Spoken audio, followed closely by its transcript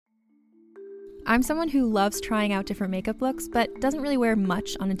I'm someone who loves trying out different makeup looks, but doesn't really wear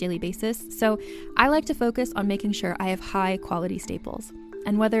much on a daily basis, so I like to focus on making sure I have high quality staples.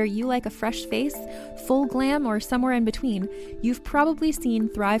 And whether you like a fresh face, full glam, or somewhere in between, you've probably seen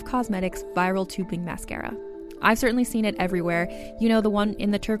Thrive Cosmetics Viral Tubing Mascara. I've certainly seen it everywhere. You know, the one in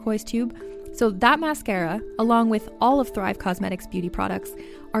the turquoise tube? So that mascara, along with all of Thrive Cosmetics beauty products,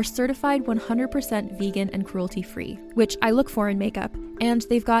 are certified 100% vegan and cruelty-free, which I look for in makeup, and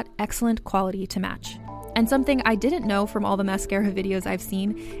they've got excellent quality to match. And something I didn't know from all the mascara videos I've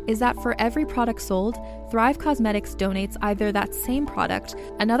seen is that for every product sold, Thrive Cosmetics donates either that same product,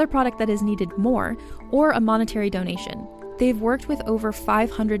 another product that is needed more, or a monetary donation. They've worked with over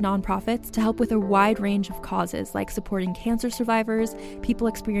 500 nonprofits to help with a wide range of causes like supporting cancer survivors, people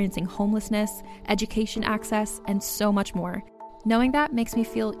experiencing homelessness, education access, and so much more. Knowing that makes me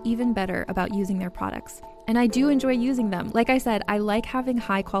feel even better about using their products. And I do enjoy using them. Like I said, I like having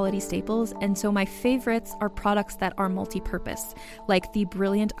high quality staples, and so my favorites are products that are multi-purpose, like the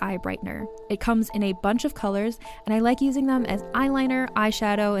Brilliant Eye Brightener. It comes in a bunch of colors, and I like using them as eyeliner,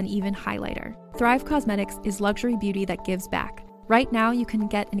 eyeshadow, and even highlighter. Thrive Cosmetics is luxury beauty that gives back. Right now, you can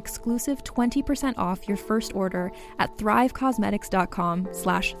get an exclusive 20% off your first order at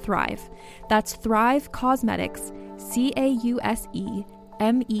thrivecosmetics.com/thrive. That's Thrive Cosmetics,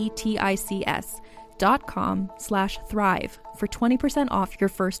 CAUSEMETICS.com/thrive for 20% off your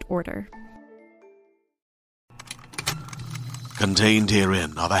first order. Contained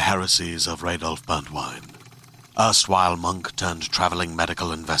herein are the heresies of Radolf Burntwine, erstwhile monk turned traveling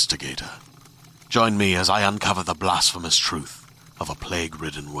medical investigator. Join me as I uncover the blasphemous truth of a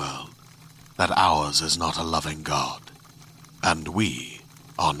plague-ridden world, that ours is not a loving God, and we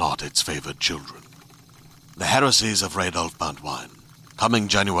are not its favored children. The Heresies of Radolf Burntwine, coming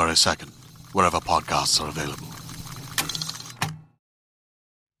January 2nd, wherever podcasts are available.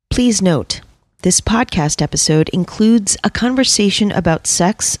 Please note, this podcast episode includes a conversation about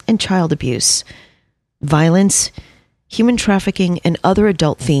sex and child abuse, violence, human trafficking, and other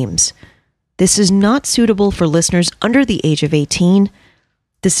adult themes. This is not suitable for listeners under the age of 18.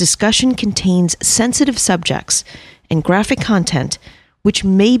 This discussion contains sensitive subjects and graphic content which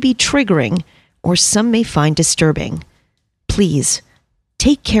may be triggering or some may find disturbing. Please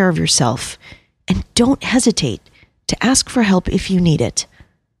take care of yourself and don't hesitate to ask for help if you need it.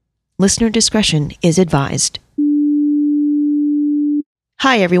 Listener discretion is advised.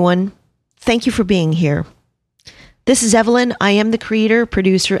 Hi, everyone. Thank you for being here. This is Evelyn. I am the creator,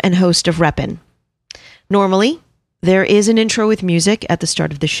 producer, and host of Reppin'. Normally, there is an intro with music at the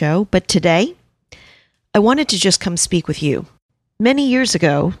start of the show, but today, I wanted to just come speak with you. Many years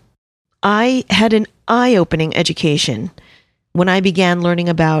ago, I had an eye-opening education when I began learning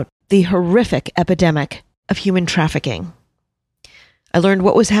about the horrific epidemic of human trafficking. I learned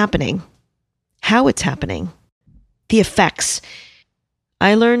what was happening, how it's happening, the effects.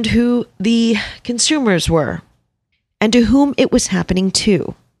 I learned who the consumers were, and to whom it was happening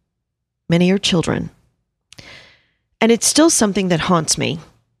to. Many are children. And it's still something that haunts me.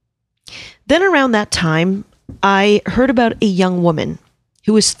 Then around that time, I heard about a young woman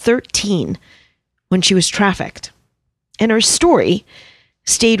who was 13 when she was trafficked. And her story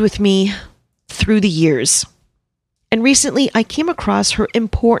stayed with me through the years. And recently, I came across her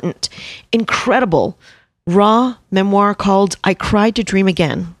important, incredible, raw memoir called I Cried to Dream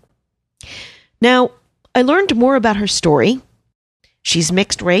Again. Now, I learned more about her story. She's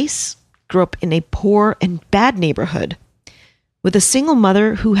mixed race, grew up in a poor and bad neighborhood with a single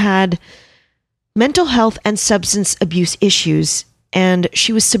mother who had mental health and substance abuse issues, and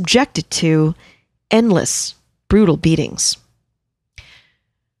she was subjected to endless, brutal beatings.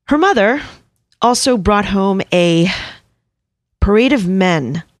 Her mother also brought home a parade of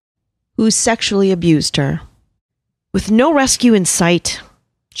men who sexually abused her. With no rescue in sight,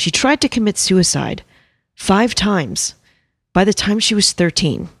 she tried to commit suicide 5 times by the time she was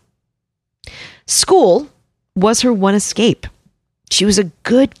 13. School was her one escape. She was a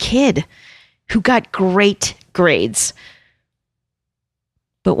good kid who got great grades.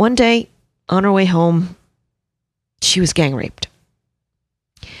 But one day, on her way home, she was gang raped.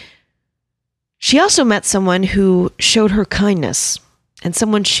 She also met someone who showed her kindness and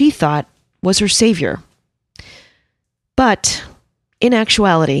someone she thought was her savior. But in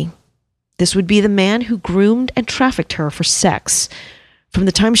actuality, this would be the man who groomed and trafficked her for sex from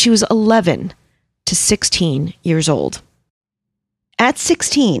the time she was 11 to 16 years old. At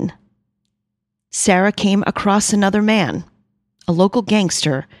 16, Sara came across another man, a local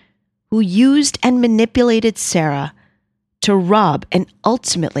gangster, who used and manipulated Sara to rob and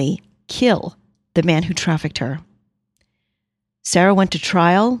ultimately kill the man who trafficked her. Sara went to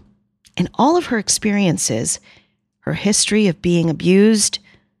trial And all of her experiences, her history of being abused,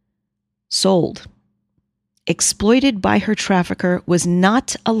 sold, exploited by her trafficker, was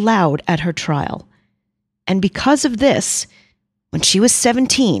not allowed at her trial. And because of this, when she was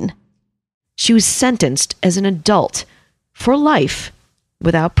 17, she was sentenced as an adult for life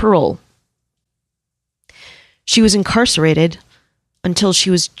without parole. She was incarcerated until she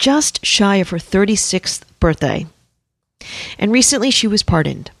was just shy of her 36th birthday. And recently she was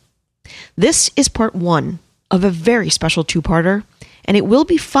pardoned. This is part 1 of a very special 2-parter, and it will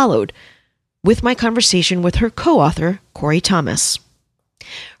be followed with my conversation with her co-author, Corey Thomas.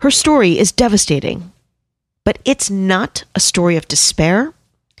 Her story is devastating, but it's not a story of despair.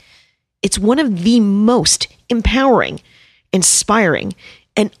 It's one of the most empowering, inspiring,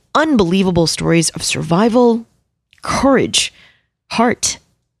 and unbelievable stories of survival, courage, heart,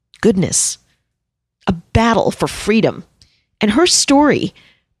 goodness, a battle for freedom. And her story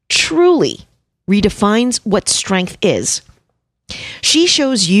truly redefines what strength is. She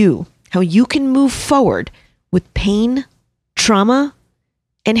shows you how you can move forward with pain, trauma,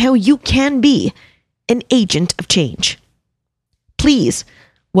 and how you can be an agent of change. Please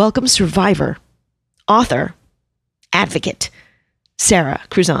welcome survivor, author, advocate, Sara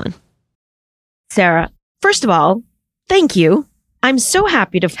Kruzan. Sara, first of all, thank you. I'm so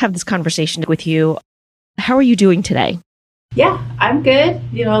happy to have this conversation with you. How are you doing today? Yeah, I'm good.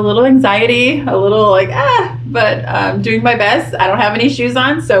 A little anxiety, a little but I'm doing my best. I don't have any shoes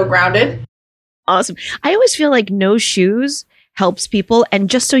on, so grounded. Awesome. I always feel like no shoes helps people. And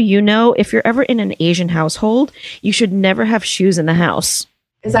just so you know, if you're ever in an Asian household, you should never have shoes in the house.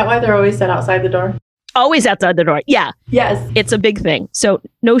 Is that why they're always set outside the door? Always outside the door. Yeah. Yes. It's a big thing. So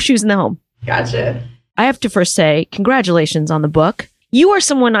no shoes in the home. Gotcha. I have to first say congratulations on the book. You are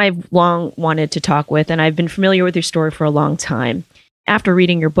someone I've long wanted to talk with, and I've been familiar with your story for a long time. After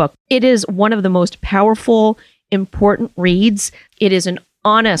reading your book, it is one of the most powerful, important reads. It is an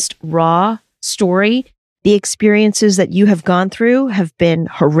honest, raw story. The experiences that you have gone through have been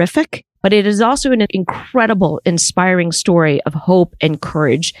horrific, but it is also an incredible, inspiring story of hope and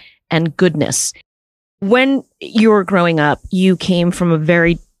courage and goodness. When you were growing up, you came from a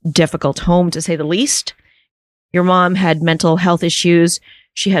very difficult home, to say the least. Your mom had mental health issues.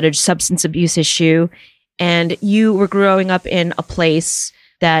 She had a substance abuse issue. And you were growing up in a place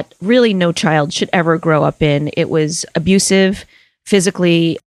that really no child should ever grow up in. It was abusive,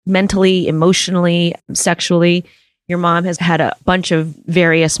 physically, mentally, emotionally, sexually. Your mom has had a bunch of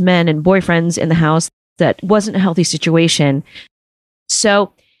various men and boyfriends in the house. That wasn't a healthy situation.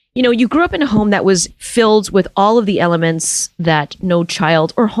 So, you grew up in a home that was filled with all of the elements that no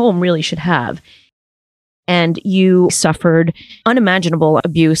child or home really should have. And you suffered unimaginable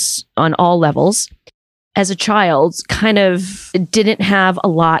abuse on all levels. As a child, kind of didn't have a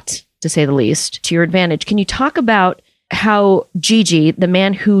lot, to say the least, to your advantage. Can you talk about how Gigi, the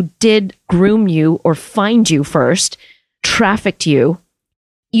man who did groom you or find you first, trafficked you?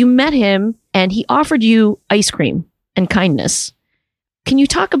 You met him and he offered you ice cream and kindness. Can you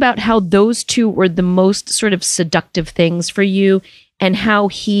talk about how those two were the most sort of seductive things for you, and how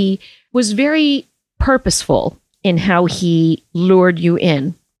he was very purposeful in how he lured you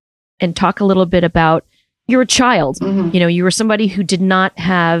in? And talk a little bit about, you're a child. Mm-hmm. You were somebody who did not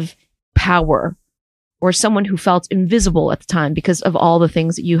have power, or someone who felt invisible at the time because of all the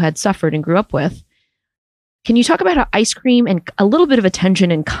things that you had suffered and grew up with. Can you talk about how ice cream and a little bit of attention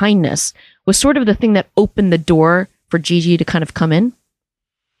and kindness was sort of the thing that opened the door for Gigi to kind of come in?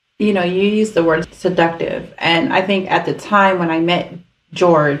 You used the word seductive. And I think at the time when I met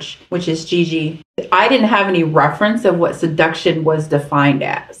George, which is Gigi, I didn't have any reference of what seduction was defined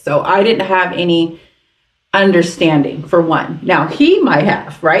as. So I didn't have any understanding, for one. Now, he might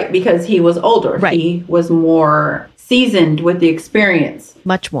have, right? Because he was older. Right. He was more seasoned with the experience.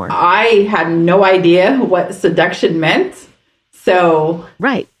 Much more. I had no idea what seduction meant. So,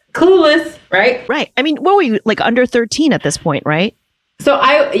 right. Clueless, right? Right. I mean, what were you, like under 13 at this point, right? So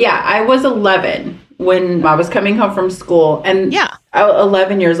I was 11 when I was coming home from school, and I was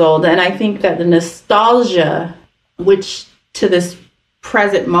 11 years old. And I think that the nostalgia, which to this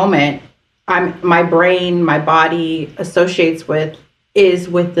present moment, my brain, my body associates with, is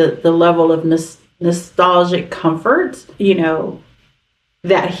with the level of nostalgic comfort,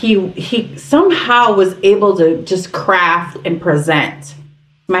 that he somehow was able to just craft and present.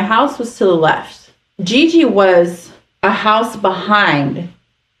 My house was to the left. Gigi was a house behind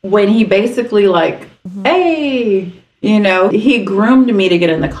when he basically hey, he groomed me to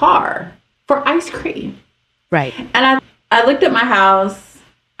get in the car for ice cream. Right. And I looked at my house.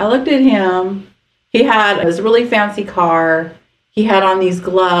 I looked at him. He had this really fancy car. He had on these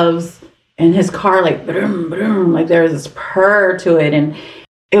gloves. And his car, like, boom, boom, like there was this purr to it. And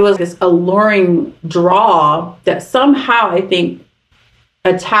it was this alluring draw that somehow I think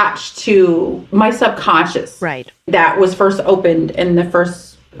attached to my subconscious. Right. That was first opened in the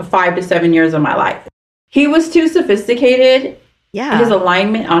first 5 to 7 years of my life. He was too sophisticated. Yeah. His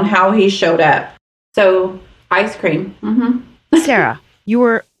alignment on how he showed up. So ice cream. Mm-hmm. Sara, you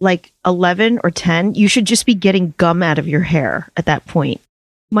were like 11 or 10. You should just be getting gum out of your hair at that point.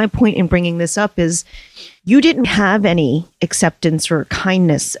 My point in bringing this up is you didn't have any acceptance or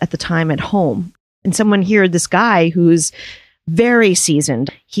kindness at the time at home. And someone here, this guy who's very seasoned,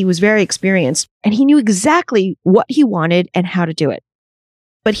 he was very experienced, and he knew exactly what he wanted and how to do it.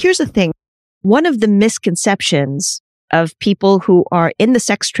 But here's the thing. One of the misconceptions of people who are in the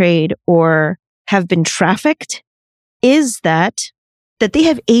sex trade or have been trafficked is that they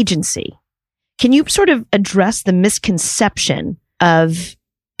have agency. Can you sort of address the misconception of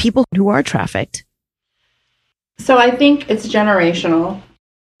people who are trafficked? So I think it's generational.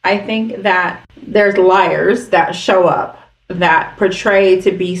 I think that there's liars that show up that portray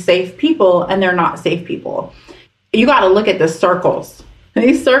to be safe people, and they're not safe people. You got to look at the circles.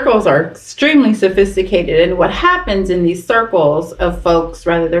 These circles are extremely sophisticated, and what happens in these circles of folks,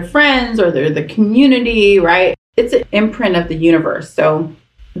 whether they're friends or they're the community, right? It's an imprint of the universe. So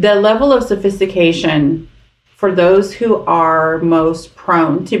the level of sophistication for those who are most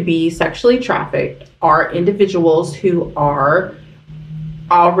prone to be sexually trafficked are individuals who are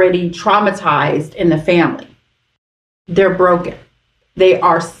already traumatized in the family. They're broken. They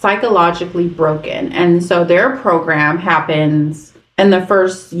are psychologically broken. And so their program happens in the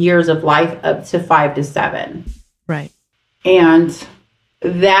first years of life up to 5 to 7. Right. And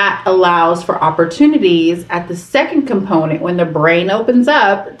that allows for opportunities at the second component when the brain opens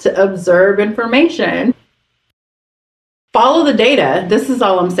up to observe information. Follow the data. This is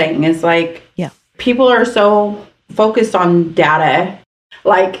all I'm saying. It's like, people are so focused on data,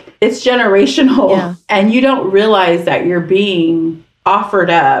 like it's generational, and you don't realize that you're being offered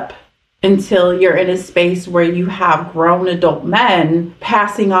up until you're in a space where you have grown adult men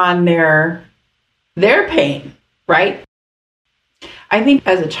passing on their pain, right? I think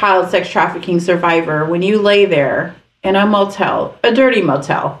as a child sex trafficking survivor, when you lay there in a motel, a dirty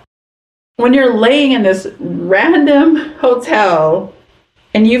motel, when you're laying in this random hotel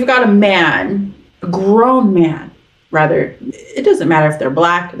and you've got a man, a grown man, rather, it doesn't matter if they're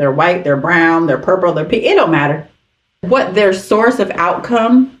black, they're white, they're brown, they're purple, they're pink, it don't matter. What their source of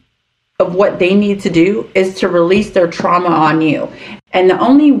outcome of what they need to do is to release their trauma on you. And the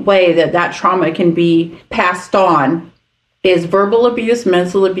only way that that trauma can be passed on is verbal abuse,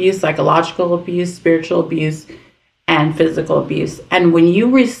 mental abuse, psychological abuse, spiritual abuse, and physical abuse. And when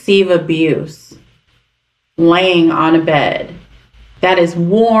you receive abuse laying on a bed that is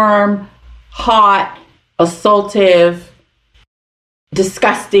warm, hot, assaultive,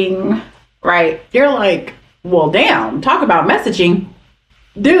 disgusting, right? You're like, well, damn, talk about messaging.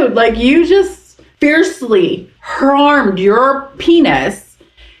 Dude, like you just fiercely harmed your penis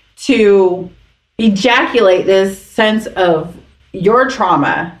to ejaculate this sense of your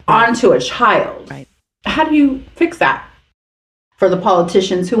trauma onto a child. Right. How do you fix that? For the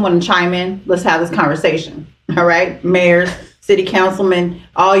politicians who want to chime in, let's have this conversation. All right, mayors, city councilmen,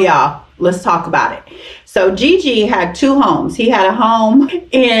 all y'all, let's talk about it. So Gigi had 2 homes. He had a home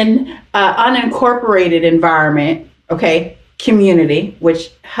in an unincorporated environment, okay, community,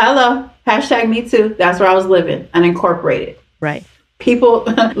 which, hello, hashtag me too. That's where I was living, unincorporated. Right. People,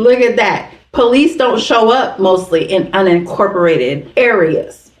 look at that. Police don't show up mostly in unincorporated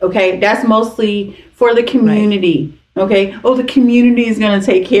areas, okay? That's mostly for the community, okay? Oh, the community is going to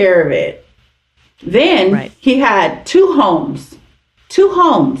take care of it. Then he had 2 homes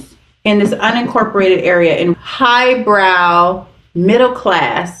in this unincorporated area in highbrow, middle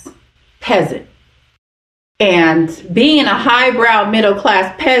class peasant. And being a highbrow, middle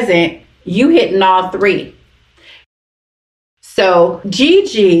class peasant, you hitting all 3. So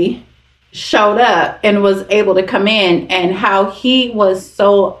Gigi showed up and was able to come in, and how he was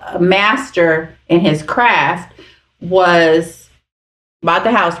so a master in his craft was bought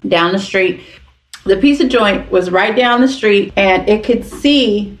the house down the street. The piece of joint was right down the street, and it could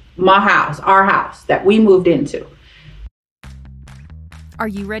see my house, our house that we moved into. Are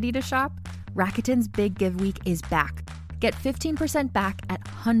you ready to shop? Rakuten's Big Give Week is back. Get 15% back at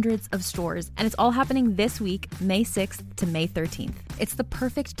hundreds of stores, and it's all happening this week, May 6th to May 13th. It's the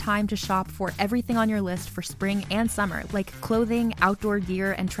perfect time to shop for everything on your list for spring and summer, like clothing, outdoor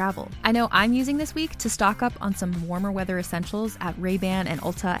gear, and travel. I know I'm using this week to stock up on some warmer weather essentials at Ray-Ban and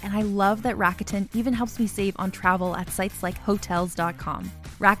Ulta, and I love that Rakuten even helps me save on travel at sites like Hotels.com.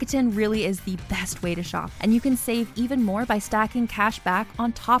 Rakuten really is the best way to shop, and you can save even more by stacking cash back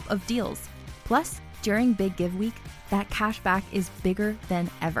on top of deals. Plus, during Big Give Week, that cash back is bigger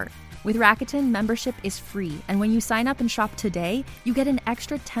than ever. With Rakuten, membership is free, and when you sign up and shop today, you get an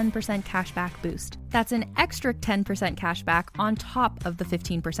extra 10% cash back boost. That's an extra 10% cash back on top of the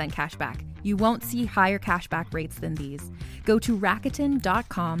 15% cash back. You won't see higher cash back rates than these. Go to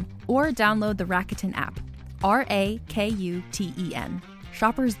Rakuten.com or download the Rakuten app. Rakuten.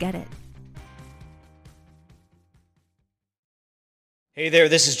 Shoppers get it. Hey there,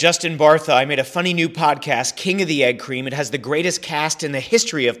 this is Justin Bartha. I made a funny new podcast, King of the Egg Cream. It has the greatest cast in the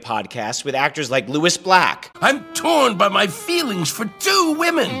history of podcasts with actors like Louis Black. I'm torn by my feelings for two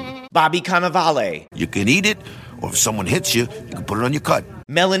women. Bobby Cannavale. You can eat it, or if someone hits you, you can put it on your cut.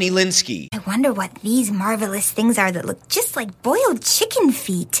 Melanie Linsky. I wonder what these marvelous things are that look just like boiled chicken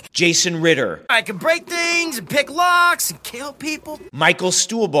feet. Jason Ritter. I can break things and pick locks and kill people. Michael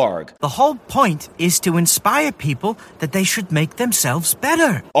Stuhlbarg. The whole point is to inspire people that they should make themselves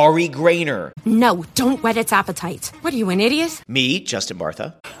better. Ari Grainer. No, don't whet its appetite. What are you, an idiot? Me, Justin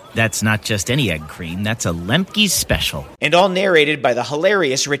Bartha. That's not just any egg cream, that's a Lemke's special. And all narrated by the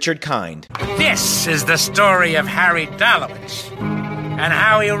hilarious Richard Kind. This is the story of Harry Dalowitz and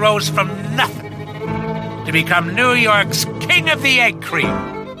how he rose from nothing to become New York's King of the Egg Cream.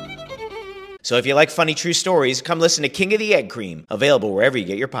 So if you like funny true stories, come listen to King of the Egg Cream, available wherever you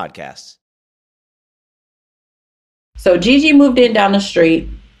get your podcasts. So Gigi moved in down the street.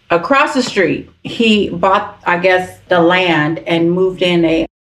 Across the street, he bought, I guess, the land and moved in a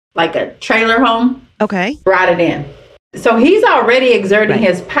trailer home. Okay. Brought it in. So he's already exerting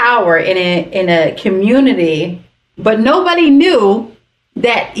his power in a community, but nobody knew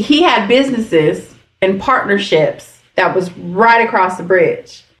that he had businesses and partnerships that was right across the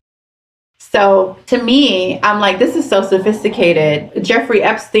bridge. So to me, I'm like, this is so sophisticated. Jeffrey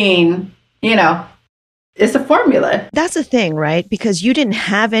Epstein, it's a formula. That's the thing, right? Because you didn't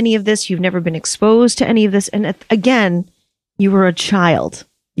have any of this. You've never been exposed to any of this. And again, you were a child.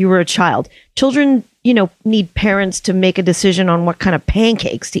 Children, need parents to make a decision on what kind of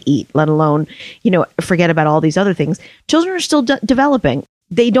pancakes to eat, let alone, forget about all these other things. Children are still developing.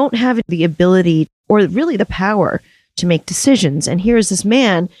 They don't have the ability or really the power to make decisions. And here's this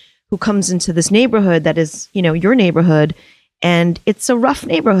man who comes into this neighborhood that is, your neighborhood, and it's a rough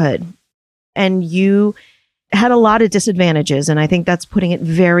neighborhood. And you had a lot of disadvantages. And I think that's putting it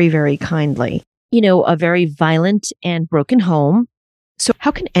very, very kindly. A very violent and broken home. So how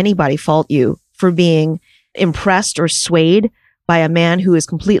can anybody fault you for being impressed or swayed by a man who is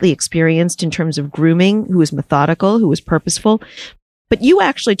completely experienced in terms of grooming, who is methodical, who is purposeful? But you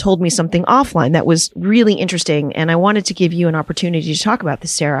actually told me something offline that was really interesting, and I wanted to give you an opportunity to talk about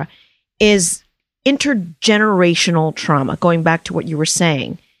this, Sarah, is intergenerational trauma, going back to what you were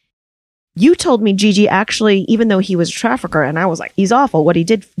saying. You told me Gigi actually, even though he was a trafficker, and I was like, he's awful, what he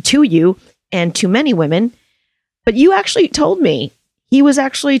did to you and to many women, but you actually told me he was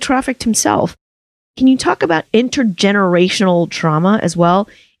actually trafficked himself. Can you talk about intergenerational trauma as well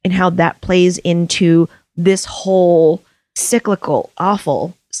and how that plays into this whole cyclical,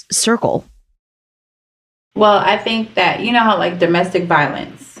 awful circle? Well, I think that, how domestic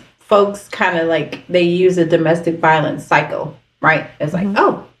violence, folks kind of they use a domestic violence cycle, right? It's like,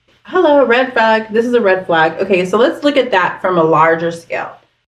 oh, hello, red flag. This is a red flag. Okay, so let's look at that from a larger scale.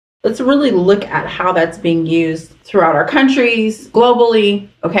 Let's really look at how that's being used throughout our countries, globally,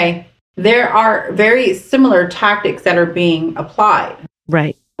 okay? There are very similar tactics that are being applied.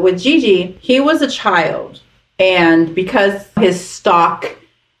 Right. With Gigi, he was a child. And because his stock,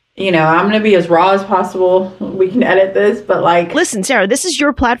 I'm going to be as raw as possible. We can edit this, but Listen, Sarah, this is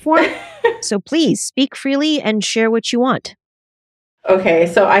your platform. So please speak freely and share what you want. Okay,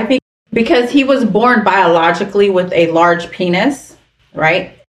 so I think because he was born biologically with a large penis,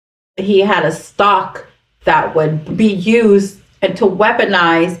 right? He had a stock that would be used to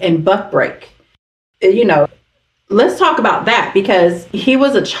weaponize and buck break. Let's talk about that, because he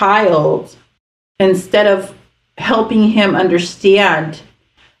was a child. Instead of helping him understand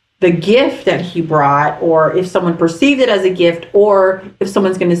the gift that he brought, or if someone perceived it as a gift, or if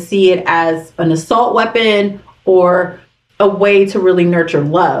someone's going to see it as an assault weapon or a way to really nurture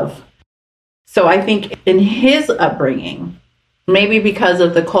love. So I think in his upbringing, maybe because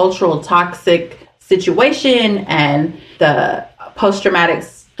of the cultural toxic situation and the post-traumatic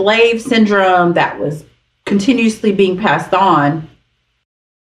slave syndrome that was continuously being passed on,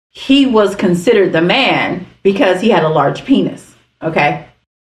 he was considered the man because he had a large penis, okay?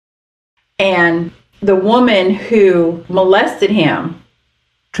 And the woman who molested him...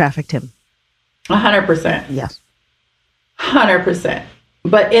 Trafficked him. 100%. Yes. 100%.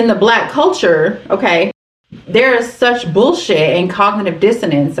 But in the Black culture, okay, there is such bullshit and cognitive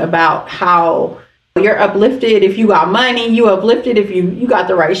dissonance about how you're uplifted if you got money, you uplifted if you got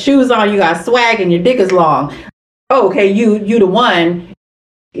the right shoes on, you got swag and your dick is long. Oh, okay, you the one.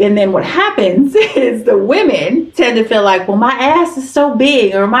 And then what happens is the women tend to feel like, well, my ass is so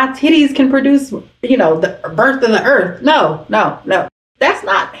big or my titties can produce, the birth of the earth. No. That's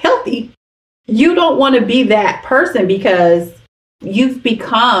not healthy. You don't want to be that person because you've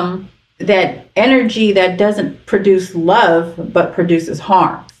become that energy that doesn't produce love, but produces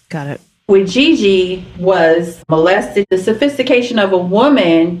harm. Got it. When Gigi was molested, the sophistication of a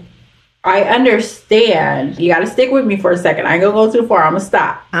woman, I understand. You got to stick with me for a second. I ain't going to go too far. I'm going to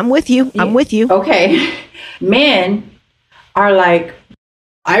stop. I'm with you. Okay. Men are like,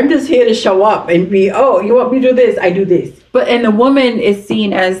 I'm just here to show up and be, oh, you want me to do this? I do this. And the woman is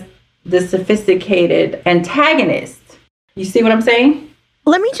seen as the sophisticated antagonist. You see what I'm saying?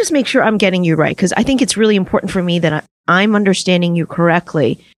 Let me just make sure I'm getting you right, because I think it's really important for me that I'm understanding you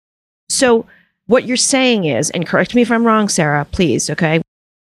correctly. So what you're saying is, and correct me if I'm wrong, Sarah, please, okay?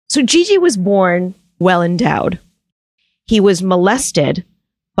 So Gigi was born well endowed. He was molested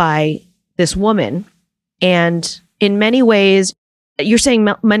by this woman. And in many ways, you're saying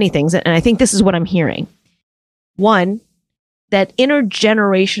many things, and I think this is what I'm hearing. One, that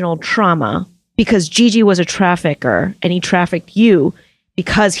intergenerational trauma, because Gigi was a trafficker and he trafficked you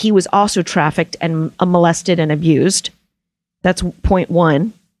because he was also trafficked and molested and abused. That's point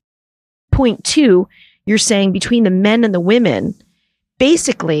one. Point two, you're saying between the men and the women,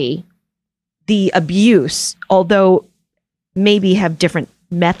 basically the abuse, although maybe have different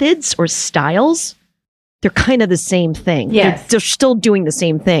methods or styles, they're kind of the same thing. Yes. They're still doing the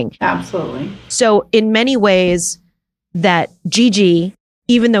same thing. Absolutely. So in many ways that Gigi,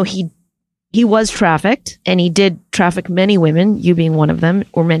 even though he was trafficked and he did traffic many women, you being one of them,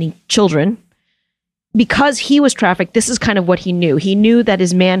 or many children, because he was trafficked, this is kind of what he knew. He knew that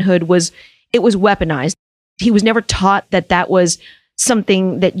his manhood was weaponized. He was never taught that was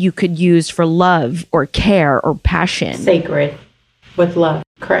something that you could use for love or care or passion. Sacred with love.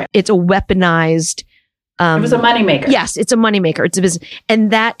 Correct. It's a weaponized. It was a moneymaker. Yes, it's a moneymaker. It's a business.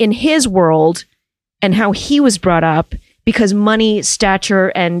 And that in his world and how he was brought up, because money, stature,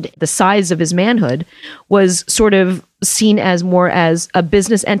 and the size of his manhood was sort of seen as more as a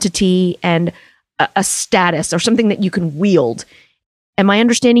business entity and a status or something that you can wield. Am I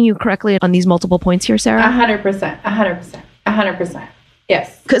understanding you correctly on these multiple points here, Sarah? 100%.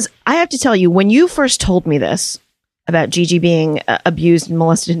 Yes. Because I have to tell you, when you first told me this about Gigi being abused and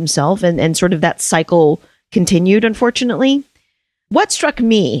molested himself and sort of that cycle continued, unfortunately, what struck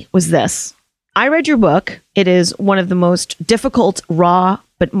me was this. I read your book. It is one of the most difficult, raw,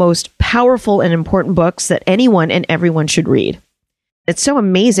 but most powerful and important books that anyone and everyone should read. It's so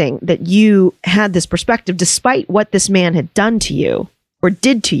amazing that you had this perspective, despite what this man had done to you or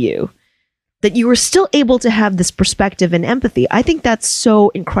did to you, that you were still able to have this perspective and empathy. I think that's so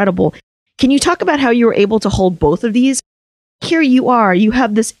incredible. Can you talk about how you were able to hold both of these? Here you are, you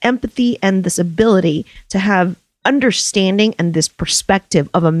have this empathy and this ability to have understanding and this perspective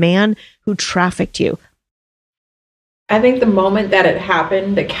of a man who trafficked you. I think the moment that it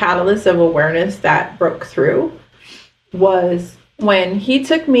happened, the catalyst of awareness that broke through was when he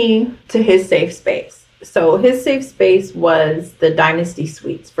took me to his safe space. So his safe space was the Dynasty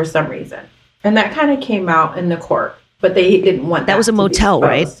Suites for some reason. And that kind of came out in the court, but they didn't want that. That was a motel,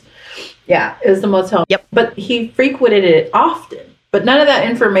 right? Yeah, it was the motel. Yep. But he frequented it often. But none of that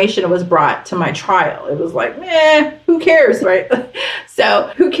information was brought to my trial. It was like, who cares, right?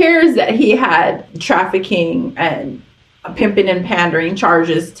 So who cares that he had trafficking and pimping and pandering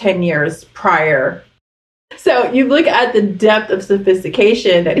charges 10 years prior? So you look at the depth of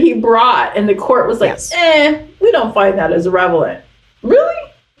sophistication that he brought, and the court was like, yes. We don't find that as relevant.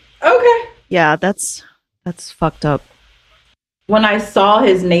 Really? Okay. Yeah, that's fucked up. When I saw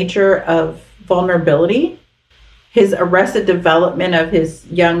his nature of vulnerability, his arrested development of his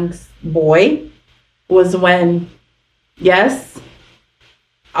young boy was when, yes,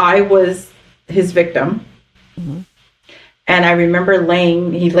 I was his victim. Mm-hmm. And I remember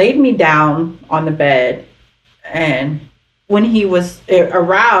he laid me down on the bed. And when he was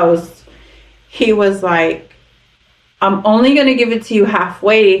aroused, he was like, I'm only going to give it to you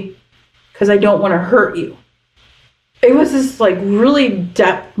halfway because I don't want to hurt you. It was this like really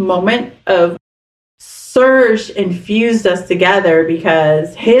depth moment of surge infused us together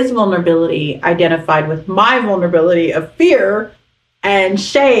because his vulnerability identified with my vulnerability of fear and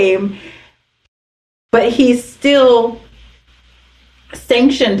shame, but he still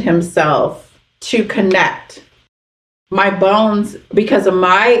sanctioned himself to connect. My bones, because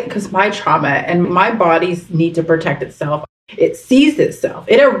my trauma and my body's need to protect itself, it seized itself.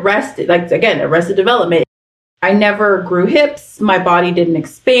 It arrested development. I never grew hips. My body didn't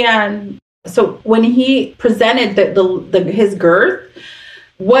expand. So when he presented his girth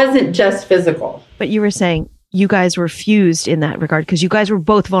wasn't just physical. But you were saying you guys were fused in that regard because you guys were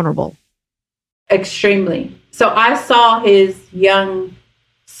both vulnerable. Extremely. So I saw his young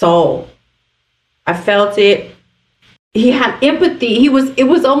soul. I felt it. He had empathy. It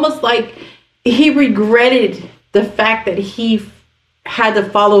was almost like he regretted the fact that he had to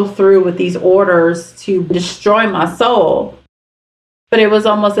follow through with these orders to destroy my soul. But it was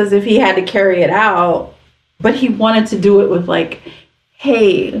almost as if he had to carry it out. But he wanted to do it with like,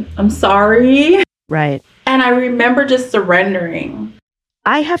 hey, I'm sorry. Right. And I remember just surrendering.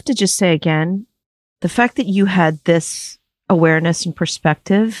 I have to just say again, the fact that you had this awareness and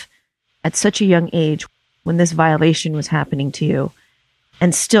perspective at such a young age when this violation was happening to you,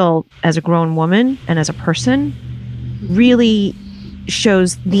 and still as a grown woman and as a person, really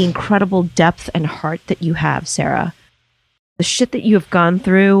shows the incredible depth and heart that you have, Sara. The shit that you have gone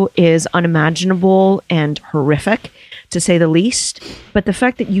through is unimaginable and horrific, to say the least. But the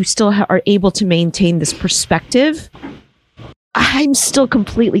fact that you still are able to maintain this perspective, I'm still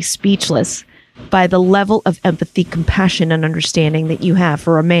completely speechless by the level of empathy, compassion, and understanding that you have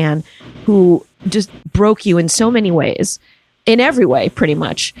for a man who just broke you in so many ways, in every way, pretty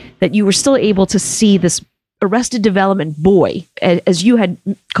much, that you were still able to see this arrested development boy, as you had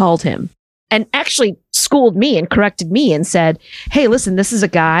called him, and actually schooled me and corrected me and said, hey, listen, this is a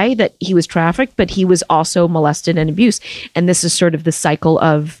guy that he was trafficked, but he was also molested and abused. And this is sort of the cycle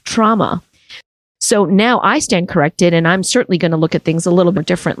of trauma. So now I stand corrected, and I'm certainly going to look at things a little bit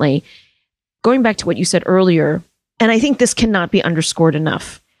differently. Going back to what you said earlier, and I think this cannot be underscored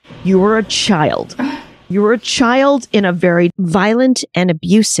enough. You were a child. You were a child in a very violent and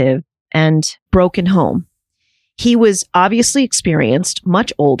abusive and broken home. He was obviously experienced,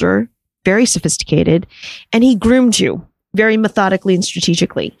 much older, very sophisticated, and he groomed you very methodically and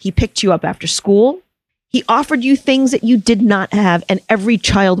strategically. He picked you up after school. He offered you things that you did not have and every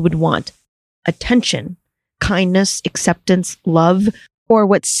child would want: attention, kindness, acceptance, love, or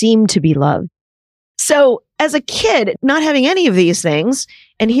what seemed to be love. So as a kid, not having any of these things,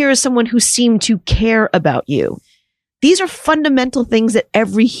 and here is someone who seemed to care about you. These are fundamental things that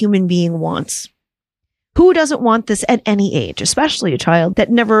every human being wants. Who doesn't want this at any age, especially a child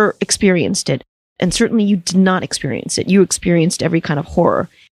that never experienced it? And certainly you did not experience it. You experienced every kind of horror.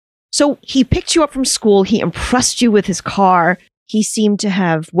 So he picked you up from school. He impressed you with his car. He seemed to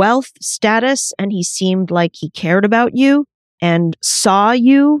have wealth, status, and he seemed like he cared about you and saw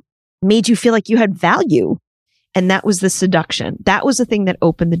you, made you feel like you had value. And that was the seduction. That was the thing that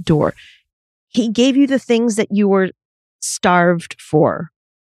opened the door. He gave you the things that you were starved for.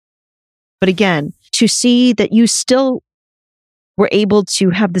 But again, to see that you still were able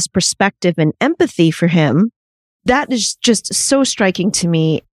to have this perspective and empathy for him, that is just so striking to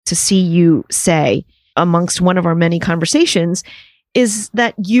me to see you say amongst one of our many conversations, is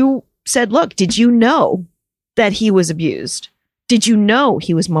that you said, look, did you know that he was abused? Did you know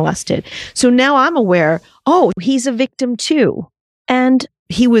he was molested? So now I'm aware, oh, he's a victim too. And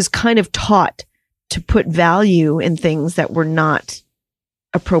he was kind of taught to put value in things that were not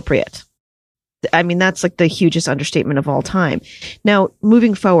appropriate. I mean, that's like the hugest understatement of all time. Now,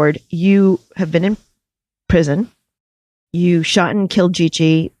 moving forward, you have been in prison. You shot and killed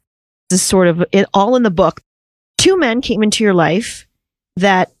Gigi. This is sort of all in the book. 2 men came into your life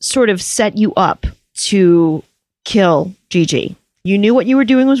that sort of set you up to kill Gigi. You knew what you were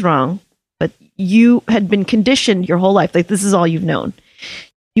doing was wrong, but you had been conditioned your whole life. Like, this is all you've known.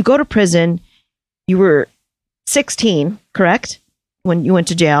 You go to prison. You were 16, correct? When you went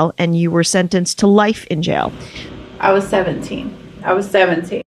to jail, and you were sentenced to life in jail. I was 17.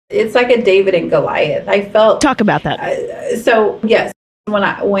 It's like a David and Goliath. I felt... Talk about that. So, yes,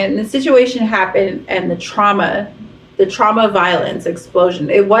 when the situation happened and the trauma violence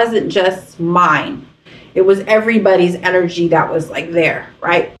explosion, it wasn't just mine. It was everybody's energy that was like there,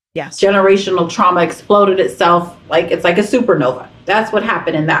 right? Yes. Generational trauma exploded itself. Like, it's like a supernova. That's what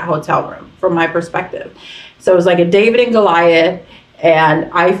happened in that hotel room from my perspective. So it was like a David and Goliath. And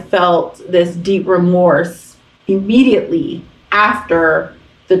I felt this deep remorse immediately after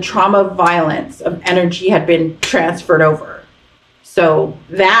the trauma violence of energy had been transferred over. So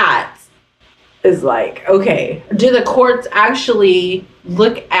that is like, okay, do the courts actually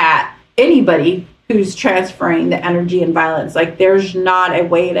look at anybody who's transferring the energy and violence? Like, there's not a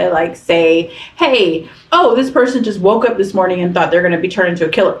way to like say, hey, oh, this person just woke up this morning and thought they're going to be turned into a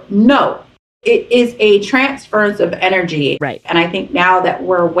killer. No. It is a transference of energy. Right. And I think now that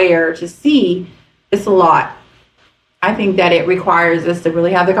we're aware to see, it's a lot. I think that it requires us to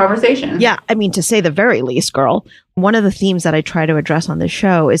really have the conversation. Yeah. I mean, to say the very least, girl, one of the themes that I try to address on this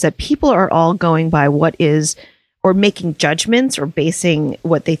show is that people are all going by what is, or making judgments or basing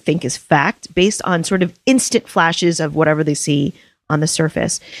what they think is fact based on sort of instant flashes of whatever they see on the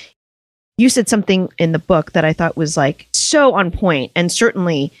surface. You said something in the book that I thought was like so on point, and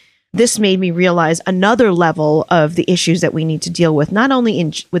certainly this made me realize another level of the issues that we need to deal with, not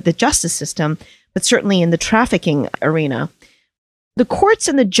only with the justice system, but certainly in the trafficking arena. The courts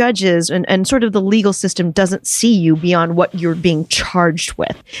and the judges and sort of the legal system doesn't see you beyond what you're being charged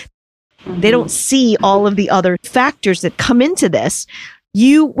with. Mm-hmm. They don't see all of the other factors that come into this.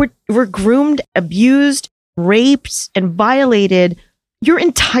 You were groomed, abused, raped, and violated your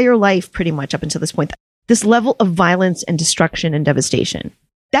entire life pretty much up until this point. This level of violence and destruction and devastation.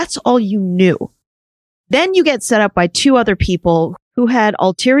 That's all you knew. Then you get set up by two other people who had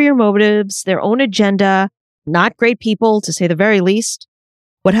ulterior motives, their own agenda, not great people, to say the very least.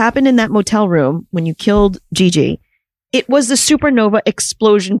 What happened in that motel room when you killed Gigi, it was the supernova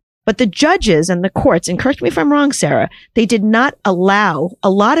explosion. But the judges and the courts, and correct me if I'm wrong, Sarah, they did not allow a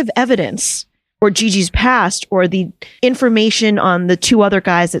lot of evidence or Gigi's past or the information on the two other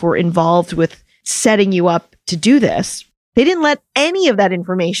guys that were involved with setting you up to do this. They didn't let any of that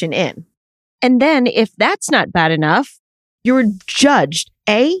information in. And then if that's not bad enough, you were judged,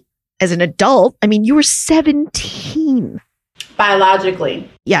 as an adult. I mean, you were 17. Biologically.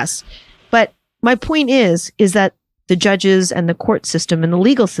 Yes. But my point is that the judges and the court system and the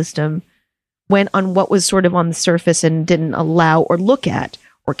legal system went on what was sort of on the surface and didn't allow or look at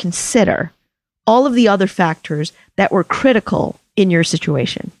or consider all of the other factors that were critical in your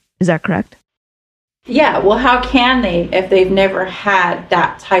situation. Is that correct? Yeah. Well, how can they if they've never had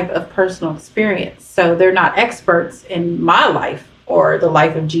that type of personal experience? So they're not experts in my life or the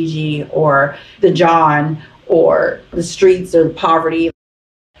life of Gigi or the John or the streets or the poverty.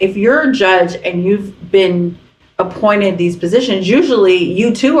 If you're a judge and you've been appointed these positions, usually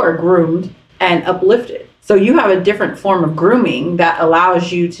you too are groomed and uplifted. So you have a different form of grooming that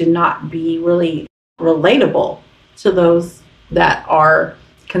allows you to not be really relatable to those that are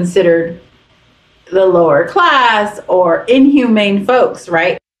considered the lower class or inhumane folks,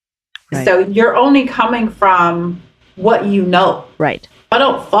 right? So you're only coming from what you know. Right. I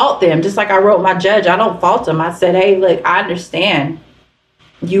don't fault them. Just like I wrote my judge, I don't fault them. I said, hey, look, I understand.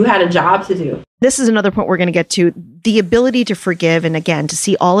 You had a job to do. This is another point we're going to get to, the ability to forgive. And again, to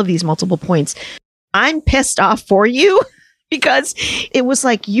see all of these multiple points. I'm pissed off for you because it was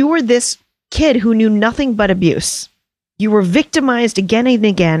like you were this kid who knew nothing but abuse. You were victimized again and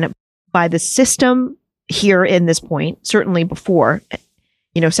again by the system here in this point, certainly before,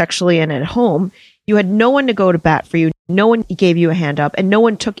 sexually and at home. You had no one to go to bat for you. No one gave you a hand up, and no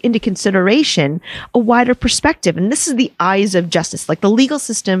one took into consideration a wider perspective. And this is the eyes of justice. Like, the legal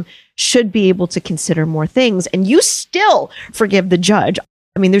system should be able to consider more things, and you still forgive the judge.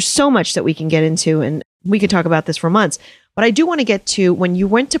 I mean, there's so much that we can get into, and we could talk about this for months. But I do want to get to when you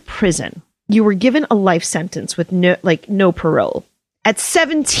went to prison, you were given a life sentence with no parole at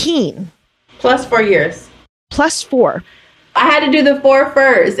 17. Plus 4 years. Plus 4. I had to do the 4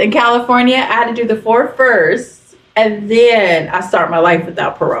 first. In California, I had to do the 4 first, and then I start my life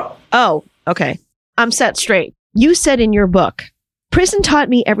without parole. Oh, okay. I'm set straight. You said in your book, prison taught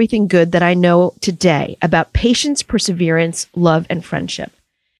me everything good that I know today about patience, perseverance, love, and friendship.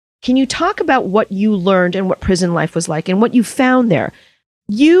 Can you talk about what you learned and what prison life was like and what you found there?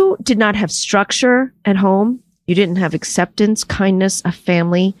 You did not have structure at home. You didn't have acceptance, kindness, a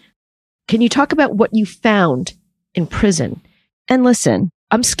family. Can you talk about what you found in prison? And listen,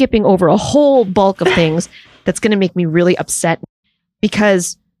 I'm skipping over a whole bulk of things that's going to make me really upset,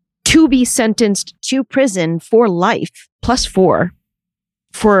 because to be sentenced to prison for life, plus 4,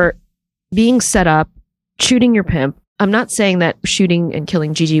 for being set up, shooting your pimp. I'm not saying that shooting and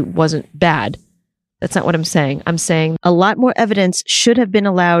killing Gigi wasn't bad. That's not what I'm saying. I'm saying a lot more evidence should have been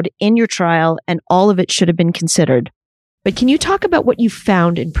allowed in your trial, and all of it should have been considered. But can you talk about what you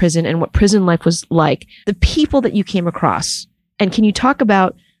found in prison and what prison life was like, the people that you came across? And can you talk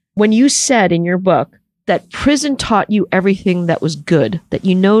about when you said in your book that prison taught you everything that was good, that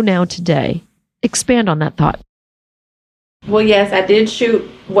you know now today? Expand on that thought. Well, yes, I did shoot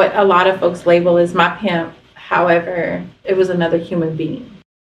what a lot of folks label as my pimp. However, it was another human being.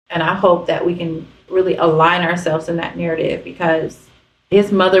 And I hope that we can really align ourselves in that narrative, because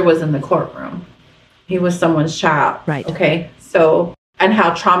his mother was in the courtroom. He was someone's child. Right. Okay. So, and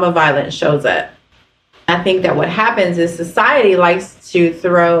how trauma violence shows up. I think that what happens is society likes to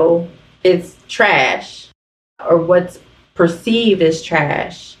throw it's trash or what's perceived as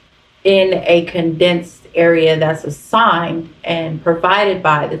trash in a condensed area that's assigned and provided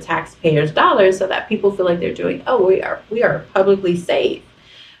by the taxpayers' dollars so that people feel like they're doing, we are publicly safe.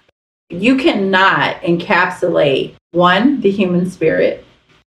 You cannot encapsulate 1, the human spirit,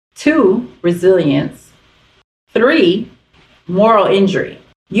 2, resilience, 3, moral injury.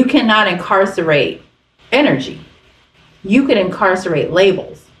 You cannot incarcerate energy. You can incarcerate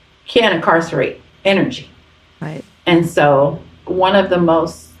labels. Can't incarcerate energy. Right. And so one of the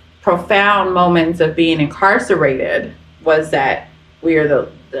most profound moments of being incarcerated was that we are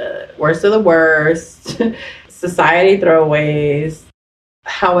the worst of the worst, society throwaways.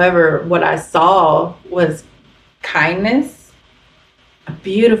 However, what I saw was kindness, a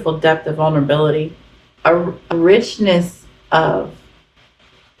beautiful depth of vulnerability, a richness of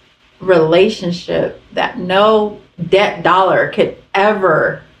relationship that no debt dollar could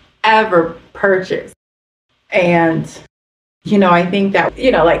ever purchase. And, I think that,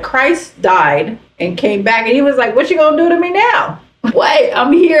 like Christ died and came back and he was like, what you gonna do to me now? What?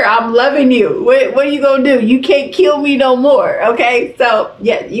 I'm here. I'm loving you. What are you going to do? You can't kill me no more. Okay. So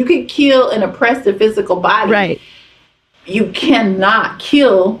yeah, you can kill and oppress the physical body. Right. You cannot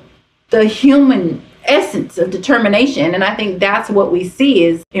kill the human essence of determination. And I think that's what we see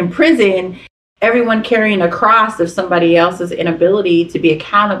is in prison, everyone carrying a cross of somebody else's inability to be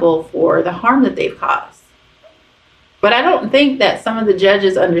accountable for the harm that they've caused. But I don't think that some of the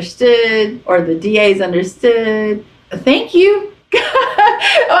judges understood or the DAs understood. Thank you.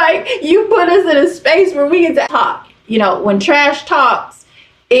 Like, you put us in a space where we get to talk. When trash talks,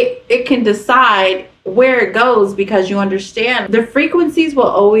 it can decide where it goes because you understand the frequencies will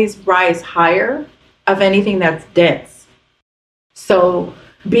always rise higher of anything that's dense. So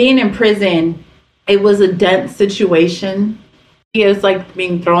being in prison, it was a dense situation. It was like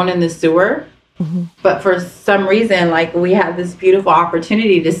being thrown in the sewer. Mm-hmm. But for some reason, like, we had this beautiful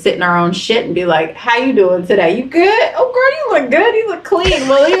opportunity to sit in our own shit and be like, how you doing today? You good? Oh, girl, you look good. You look clean.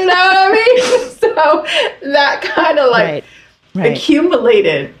 Well, you know what I mean? So that kind of like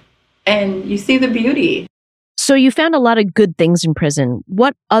accumulated, and you see the beauty. So you found a lot of good things in prison.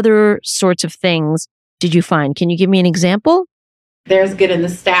 What other sorts of things did you find? Can you give me an example? There's good in the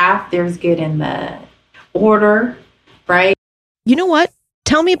staff. There's good in the order, right? You know what?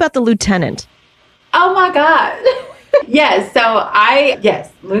 Tell me about the lieutenant. Oh my God. Yes.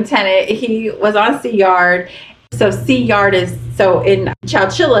 Lieutenant, he was on C Yard. So C Yard is, so in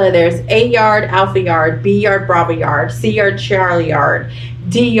Chowchilla, there's A Yard, Alpha Yard, B Yard, Bravo Yard, C Yard, Charlie Yard,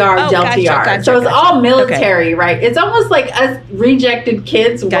 D Yard, Delta Yard. So it's all military, right? It's almost like us rejected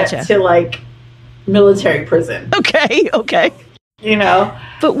kids went to like military prison. Okay.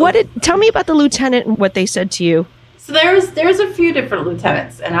 But tell me about the lieutenant and what they said to you. So there's a few different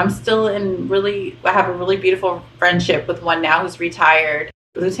lieutenants, and I'm still I have a really beautiful friendship with one now who's retired,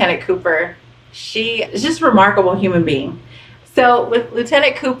 Lieutenant Cooper. She is just a remarkable human being. So with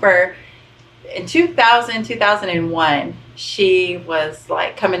Lieutenant Cooper, in 2001, she was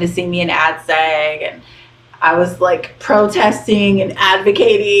like coming to see me in ADSEG, and I was like protesting and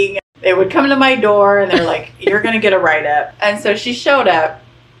advocating. They would come to my door and they're like, you're going to get a write-up. And so she showed up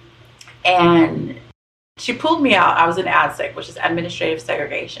and she pulled me out. I was in ADSEG, which is administrative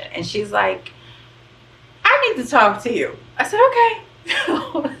segregation. And she's like, I need to talk to you. I said, okay.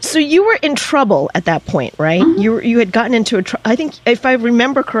 So you were in trouble at that point, right? Mm-hmm. You had gotten into I think, if I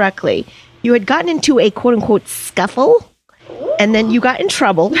remember correctly, you had gotten into a quote-unquote scuffle. And then you got in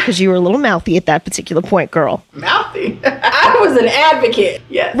trouble because you were a little mouthy at that particular point, girl. Mouthy? I was an advocate.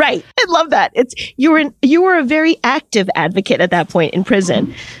 Yes. Right. I love that. You were a very active advocate at that point in prison.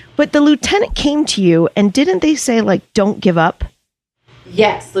 Mm-hmm. But the lieutenant came to you, and didn't they say, like, don't give up?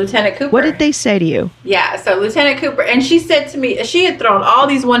 Yes, Lieutenant Cooper. What did they say to you? Yeah, so Lieutenant Cooper, and she said to me, she had thrown all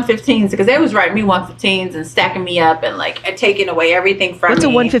these 115s, because they was writing me 115s and stacking me up and, like, taking away everything from me. What's a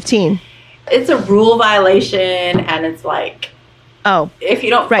 115? It's a rule violation, and it's like, if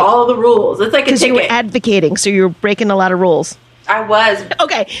you don't follow the rules, it's like a ticket. Because you were advocating, so you were breaking a lot of rules. I was.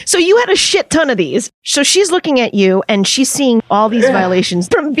 Okay, so you had a shit ton of these. So she's looking at you, and she's seeing all these violations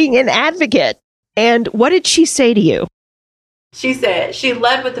from being an advocate. And what did she say to you? She said, she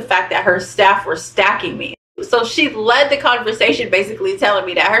led with the fact that her staff were stacking me. So she led the conversation basically telling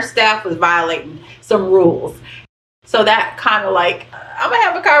me that her staff was violating some rules. So that kind of like, I'm going to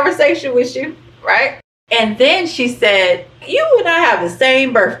have a conversation with you, right? And then she said, you and I have the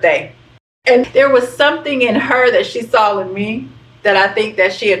same birthday. And there was something in her that she saw in me that I think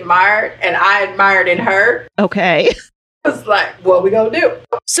that she admired and I admired in her. Okay. was like, what we gonna do?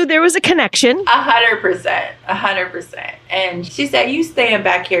 So there was a connection. 100%. And she said, you staying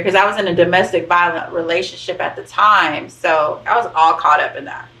back here, because I was in a domestic violent relationship at the time. So I was all caught up in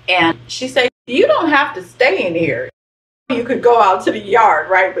that. And she said, you don't have to stay in here. You could go out to the yard,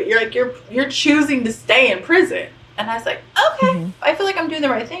 right? But you're choosing to stay in prison. And I was like, okay, I feel like I'm doing the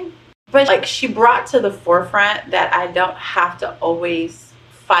right thing. But like, she brought to the forefront that I don't have to always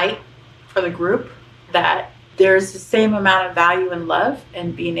fight for the group, that there's the same amount of value and love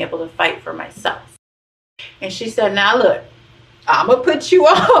in being able to fight for myself. And she said, now look, I'm going to put you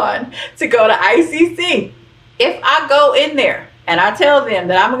on to go to ICC. If I go in there and I tell them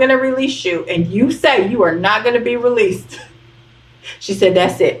that I'm going to release you and you say you are not going to be released, she said,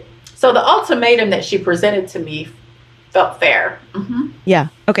 that's it. So the ultimatum that she presented to me felt fair. Yeah.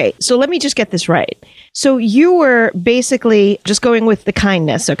 Okay. So let me just get this right. So you were basically just going with the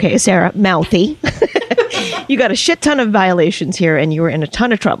kindness. Okay, Sarah, mouthy. You got a shit ton of violations here and you were in a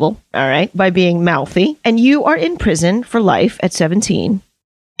ton of trouble, all right, by being mouthy. And you are in prison for life at 17.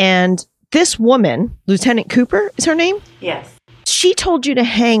 And this woman, Lieutenant Cooper is her name? Yes. She told you to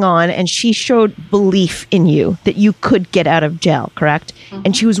hang on and she showed belief in you that you could get out of jail, correct?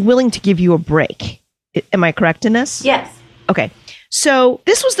 And she was willing to give you a break. Am I correct in this? Yes. Okay. So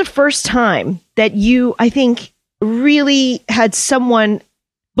this was the first time that you, I think, really had someone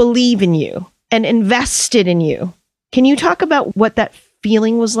believe in you and invested in you. Can you talk about what that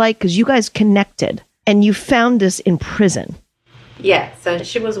feeling was like? Because you guys connected and you found this in prison. Yeah, so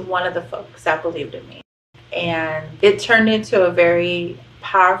she was one of the folks that believed in me. And it turned into a very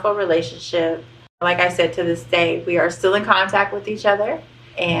powerful relationship. Like I said, to this day, we are still in contact with each other.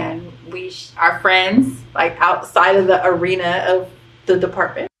 And we are friends, like outside of the arena of the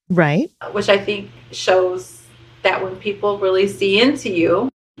department. Right. Which I think shows that when people really see into you,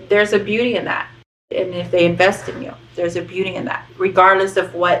 there's a beauty in that. And if they invest in you, there's a beauty in that, regardless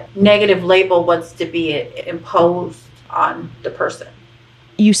of what negative label wants to be imposed on the person.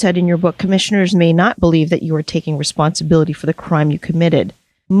 You said in your book, commissioners may not believe that you are taking responsibility for the crime you committed.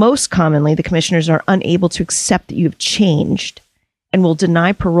 Most commonly, the commissioners are unable to accept that you have changed and will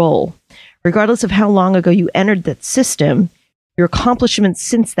deny parole. Regardless of how long ago you entered that system, your accomplishments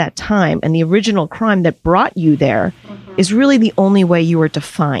since that time and the original crime that brought you there is really the only way you are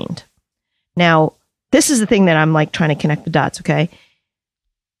defined. Now, this is the thing that I'm like trying to connect the dots, okay?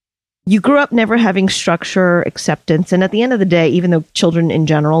 You grew up never having structure, acceptance, and at the end of the day, even though children in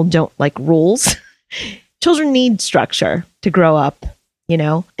general don't like rules, children need structure to grow up, you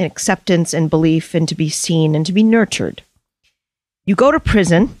know, and acceptance and belief and to be seen and to be nurtured. You go to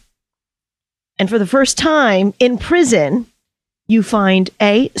prison, and for the first time in prison, you find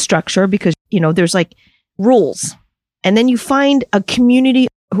a structure because, you know, there's like rules. And then you find a community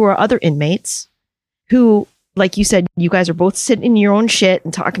who are other inmates who, like you said, you guys are both sitting in your own shit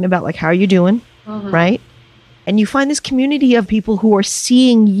and talking about like, how are you doing? Right? And you find this community of people who are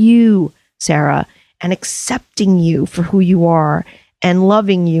seeing you, Sarah, and accepting you for who you are and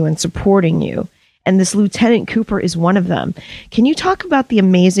loving you and supporting you. And this Lieutenant Cooper is one of them. Can you talk about the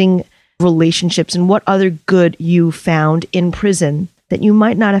amazing relationships and what other good you found in prison that you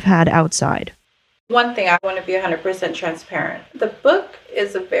might not have had outside? One thing, I want to be 100% transparent. The book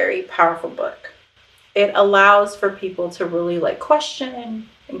is a very powerful book. It allows for people to really like question,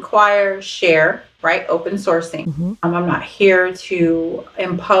 inquire, share, right? Open sourcing. I'm not here to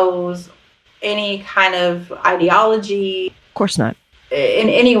impose any kind of ideology. Of course not. In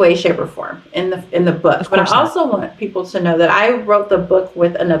any way, shape, or form in the book. But I also want people to know that I wrote the book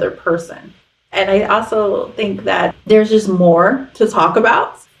with another person. And I also think that there's just more to talk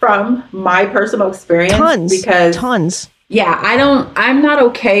about from my personal experience. Tons. Yeah, I'm not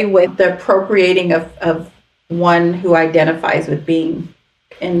okay with the appropriating of one who identifies with being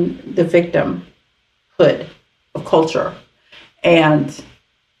in the victimhood of culture. And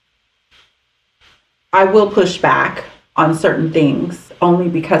I will push back on certain things only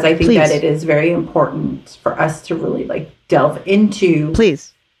because I think that it is very important for us to really like delve into.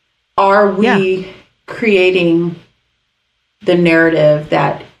 Are we creating the narrative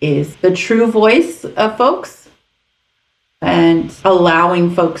that is the true voice of folks and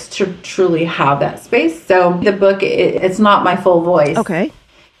allowing folks to truly have that space? So the book, it's not my full voice. Okay.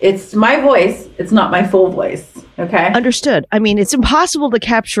 It's my voice. It's not my full voice. Okay. Understood. I mean, it's impossible to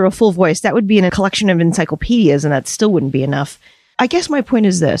capture a full voice. That would be in a collection of encyclopedias, and that still wouldn't be enough. I guess my point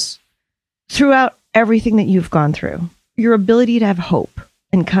is this. Throughout everything that you've gone through, your ability to have hope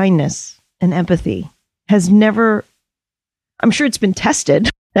and kindness and empathy has never, I'm sure it's been tested.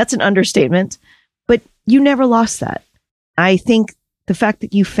 That's an understatement, but you never lost that. I think the fact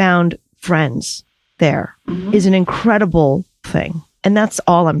that you found friends there is an incredible thing. And that's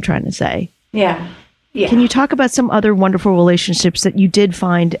all I'm trying to say. Yeah. Yeah. Can you talk about some other wonderful relationships that you did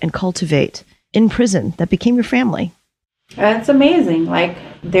find and cultivate in prison that became your family? That's amazing. Like,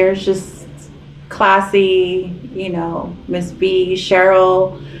 there's just Classy, Miss B,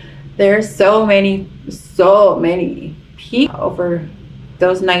 Cheryl. There's so many people over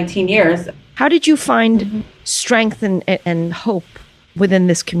those 19 years. How did you find strength and hope within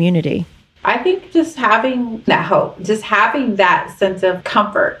this community? I think just having that hope, just having that sense of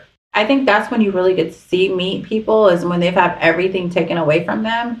comfort. I think that's when you really get to meet people, is when they've had everything taken away from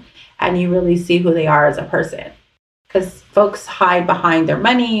them and you really see who they are as a person. Because folks hide behind their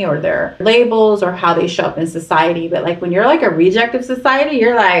money or their labels or how they show up in society. But like when you're like a reject of society,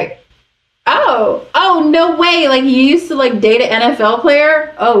 you're like, oh, no way. Like, you used to like date an NFL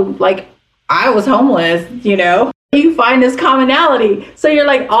player. Oh, like I was homeless, You find this commonality. So you're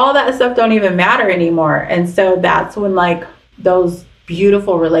like, all that stuff don't even matter anymore. And so that's when like those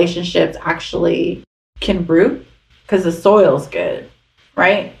beautiful relationships actually can root, because the soil's good,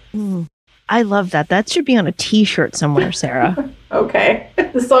 right? I love that. That should be on a t-shirt somewhere, Sarah. Okay.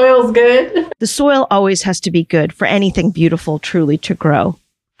 The soil's good. The soil always has to be good for anything beautiful truly to grow.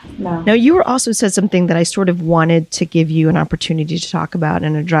 No. Now, you also said something that I sort of wanted to give you an opportunity to talk about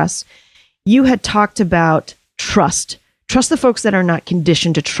and address. You had talked about trust the folks that are not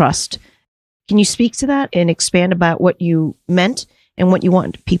conditioned to trust. Can you speak to that and expand about what you meant and what you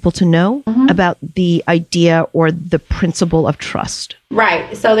want people to know about the idea or the principle of trust?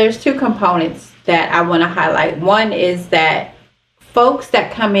 Right. So there's two components that I want to highlight. One is that folks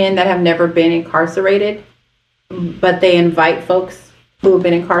that come in that have never been incarcerated, but they invite folks who have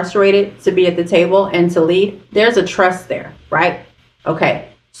been incarcerated to be at the table and to lead, there's a trust there, right? Okay.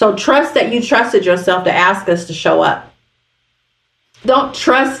 So trust that you trusted yourself to ask us to show up. Don't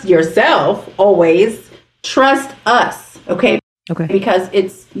trust yourself always. Trust us, okay? Okay. Because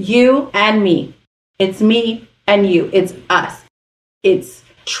it's you and me. It's me and you. It's us. It's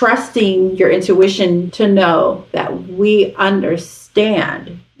trusting your intuition to know that we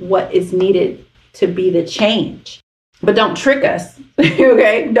understand what is needed to be the change. But don't trick us,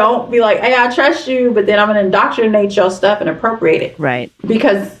 okay? Don't be like, hey, I trust you, but then I'm going to indoctrinate your stuff and appropriate it. Right.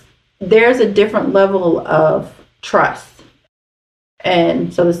 Because there's a different level of trust.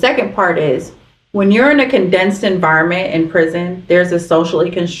 And so the second part is, when you're in a condensed environment in prison, there's a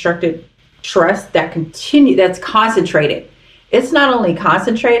socially constructed trust that's concentrated. It's not only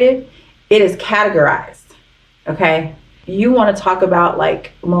concentrated, it is categorized, okay? You want to talk about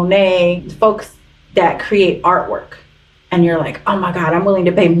like Monet, folks that create artwork. And you're like, oh my God, I'm willing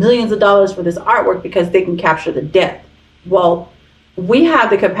to pay millions of dollars for this artwork because they can capture the depth. Well, we have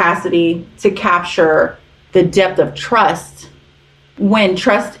the capacity to capture the depth of trust when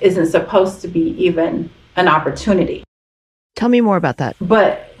trust isn't supposed to be even an opportunity. Tell me more about that.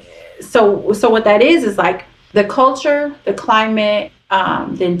 But so what that is like the culture, the climate,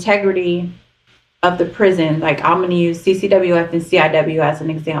 the integrity of the prison. Like, I'm going to use CCWF and CIW as an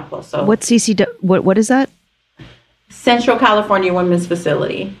example. So what what is that? Central California Women's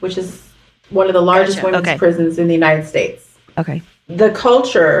Facility, which is one of the largest women's prisons in the United States. Okay. The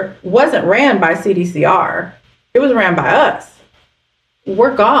culture wasn't ran by CDCR. It was ran by us.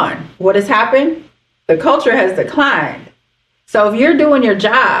 We're gone. What has happened? The culture has declined. So if you're doing your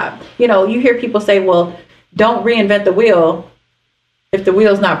job, you hear people say, well, don't reinvent the wheel if the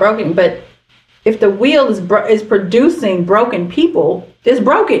wheel's not broken. But if the wheel is producing broken people, it's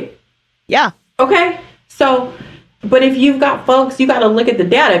broken. Yeah. Okay. So, but if you've got folks, you got to look at the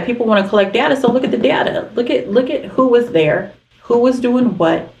data. People want to collect data. So look at the data. Look at who was there, who was doing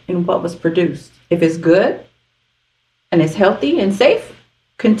what, and what was produced. If it's good and it's healthy and safe,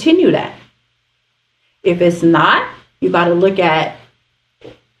 continue that. If it's not, you got to look at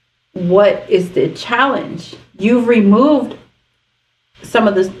what is the challenge. You've removed some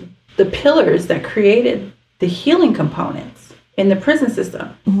of the pillars that created the healing components in the prison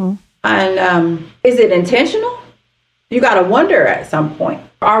system. Mm-hmm. And is it intentional? You got to wonder at some point,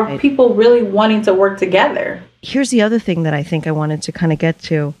 are people really wanting to work together? Here's the other thing that I think I wanted to kind of get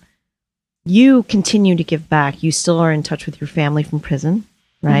to. You continue to give back. You still are in touch with your family from prison,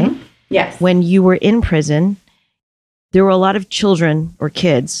 right? Mm-hmm. Yes. When you were in prison, there were a lot of children or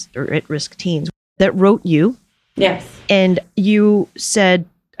kids or at-risk teens that wrote you. Yes. And you said,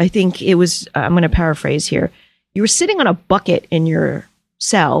 I think it was, I'm going to paraphrase here, you were sitting on a bucket in your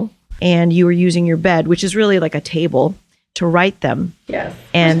cell and you were using your bed, which is really like a table, to write them. Yes.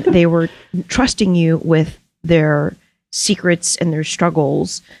 And they were trusting you with their secrets and their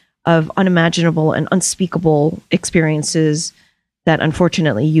struggles of unimaginable and unspeakable experiences that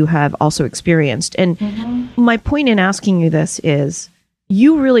unfortunately you have also experienced. And my point in asking you this is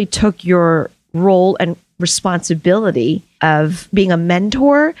you really took your role and responsibility of being a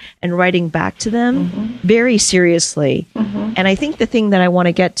mentor and writing back to them very seriously. And I think the thing that I want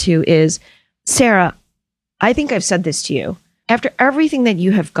to get to is, Sara, I think I've said this to you. After everything that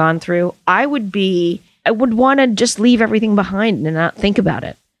you have gone through, I would want to just leave everything behind and not think about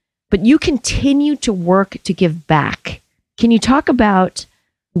it. But you continue to work to give back. Can you talk about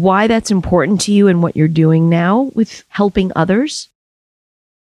why that's important to you and what you're doing now with helping others?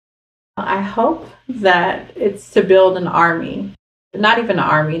 I hope that it's to build an army, not even an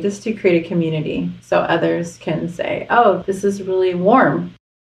army, just to create a community so others can say, oh, this is really warm.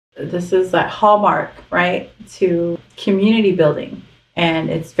 This is a hallmark, right, to community building. And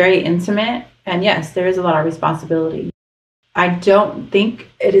it's very intimate. And yes, there is a lot of responsibility. I don't think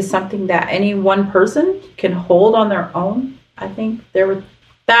it is something that any one person can hold on their own. I think there were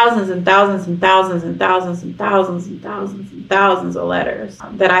thousands and thousands and thousands and thousands and thousands and thousands and thousands of letters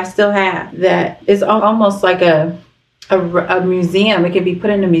that I still have that is almost like a museum. It can be put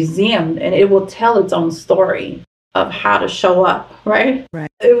in a museum and it will tell its own story of how to show up, right?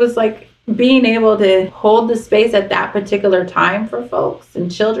 It was like being able to hold the space at that particular time for folks and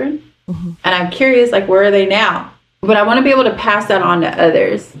children. And I'm curious, like, where are they now? But I want to be able to pass that on to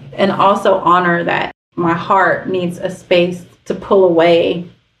others and also honor that my heart needs a space to pull away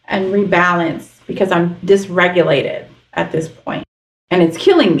and rebalance because I'm dysregulated at this point and it's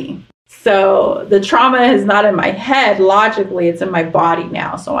killing me. So the trauma is not in my head. Logically, it's in my body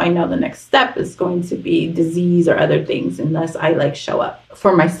now. So I know the next step is going to be disease or other things unless I show up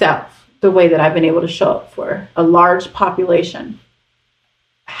for myself the way that I've been able to show up for a large population.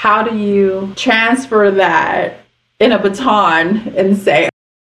 How do you transfer that in a baton and say,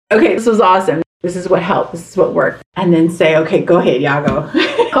 okay, this was awesome. This is what helped. This is what worked. And then say, okay, go ahead, y'all go.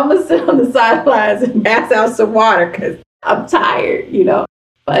 I'm going to sit on the sidelines and pass out some water because I'm tired,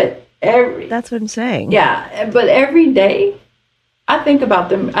 But that's what I'm saying. Yeah. But every day I think about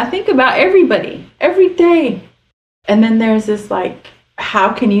them. I think about everybody every day. And then there's this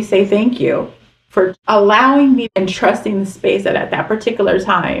how can you say thank you for allowing me and trusting the space that at that particular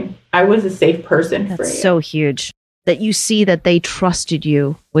time, I was a safe person for you. That's so huge that you see that they trusted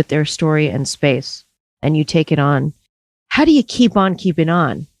you with their story and space and you take it on. How do you keep on keeping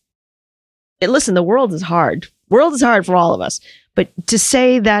on? Listen, the world is hard. World is hard for all of us. But to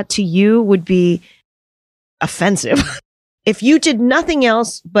say that to you would be offensive. If you did nothing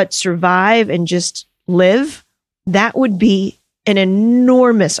else but survive and just live, that would be an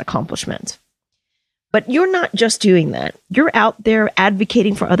enormous accomplishment. But you're not just doing that. You're out there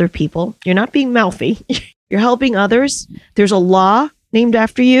advocating for other people. You're not being mouthy. You're helping others. There's a law named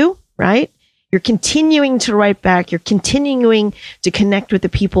after you, right? You're continuing to write back. You're continuing to connect with the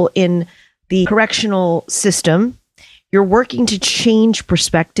people in the correctional system. You're working to change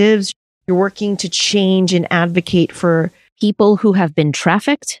perspectives. You're working to change and advocate for people who have been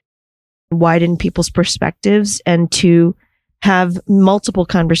trafficked, widen people's perspectives, and to have multiple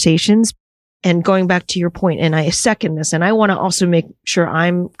conversations. And going back to your point, and I second this, and I want to also make sure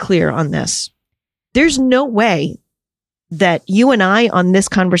I'm clear on this. There's no way that you and I on this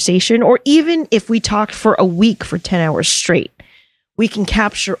conversation, or even if we talked for a week for 10 hours straight, we can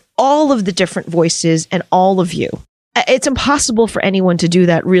capture all of the different voices and all of you. It's impossible for anyone to do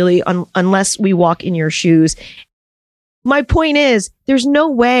that really unless we walk in your shoes. My point is, there's no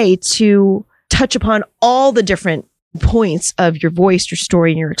way to touch upon all the different points of your voice, your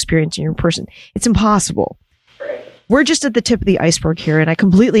story, and your experience and your person. It's impossible. We're just at the tip of the iceberg here, and I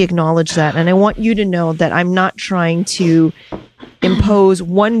completely acknowledge that. And I want you to know that I'm not trying to impose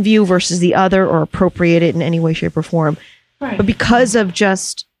one view versus the other or appropriate it in any way, shape, or form. Right. But because of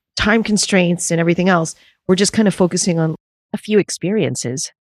just time constraints and everything else, we're just kind of focusing on a few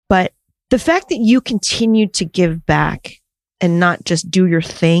experiences. But the fact that you continue to give back and not just do your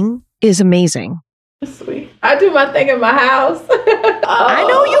thing is amazing. Sweet. I do my thing in my house. I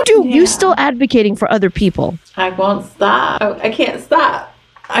know you do. Yeah. You're still advocating for other people. I won't stop. I can't stop.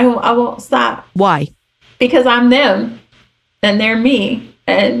 I won't stop. Why? Because I'm them and they're me.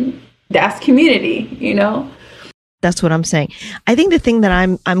 And that's community, That's what I'm saying. I think the thing that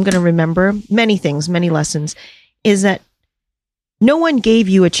I'm going to remember, many things, many lessons, is that no one gave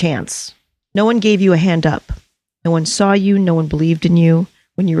you a chance. No one gave you a hand up. No one saw you. No one believed in you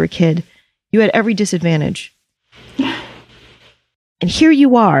when you were a kid. You had every disadvantage. And here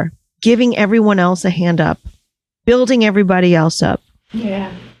you are, giving everyone else a hand up, building everybody else up.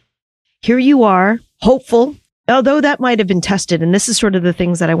 Yeah. Here you are, hopeful, although that might have been tested. And this is sort of the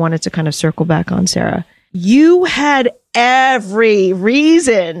things that I wanted to kind of circle back on, Sara. You had every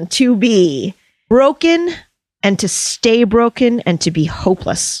reason to be broken and to stay broken and to be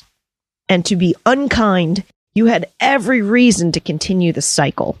hopeless and to be unkind. You had every reason to continue the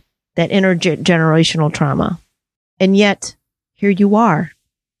cycle, that intergenerational trauma. And yet, here you are.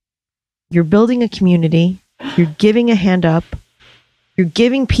 You're building a community. You're giving a hand up. You're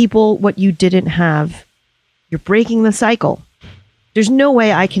giving people what you didn't have. You're breaking the cycle. There's no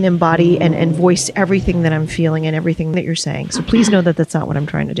way I can embody and voice everything that I'm feeling and everything that you're saying. So please know that that's not what I'm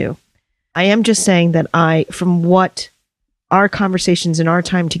trying to do. I am just saying that from what our conversations and our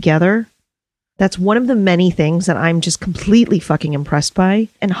time together, that's one of the many things that I'm just completely fucking impressed by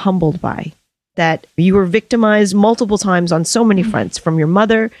and humbled by. That you were victimized multiple times on so many fronts, from your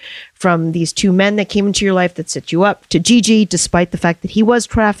mother, from these two men that came into your life that set you up, to Gigi, despite the fact that he was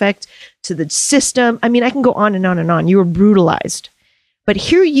trafficked, to the system. I mean, I can go on and on and on. You were brutalized. But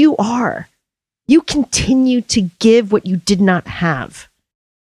here you are. You continue to give what you did not have.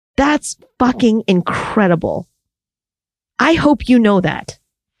 That's fucking incredible. I hope you know that.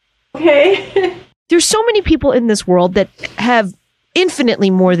 Okay. There's so many people in this world that have infinitely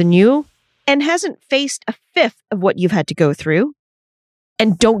more than you and hasn't faced a fifth of what you've had to go through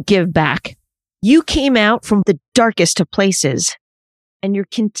and don't give back. You came out from the darkest of places and you're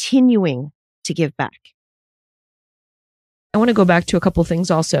continuing to give back. I want to go back to a couple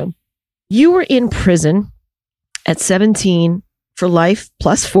things also. You were in prison at 17 for life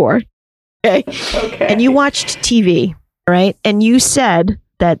plus 4. Okay. And you watched TV, right? And you said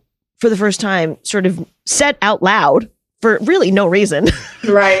that for the first time, sort of said out loud for really no reason.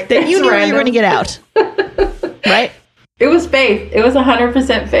 Right. That you knew you were going to get out. Right? It was faith. It was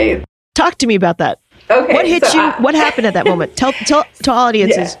 100% faith. Talk to me about that. Okay. What hit you? What happened at that moment? Tell all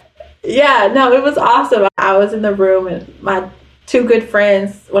audiences. Yeah, no, it was awesome. I was in the room and my two good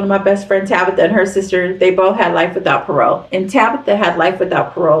friends, one of my best friends, Tabitha, and her sister, they both had life without parole. And Tabitha had life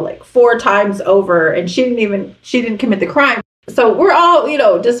without parole like 4 times over, and she didn't commit the crime. So we're all,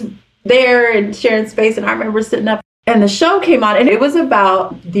 just there and sharing space. And I remember sitting up and the show came on and it was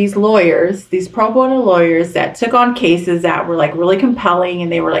about these lawyers, these pro bono lawyers that took on cases that were like really compelling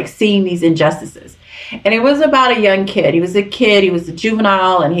and they were like seeing these injustices. And it was about a young kid. He was a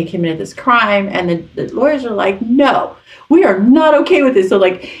juvenile, and he committed this crime. And the lawyers are like, no, we are not okay with this. So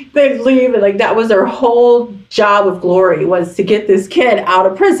like they leave, and like that was their whole job of glory, was to get this kid out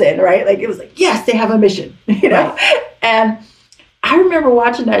of prison, right? Like it was like, yes, they have a mission, Right. And I remember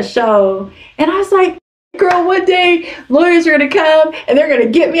watching that show and I was like, girl, one day lawyers are going to come and they're going to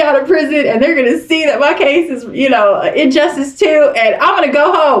get me out of prison and they're going to see that my case is, injustice too. And I'm going to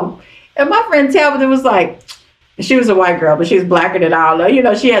go home. And my friend Tabitha was like, she was a white girl, but she was blacker than I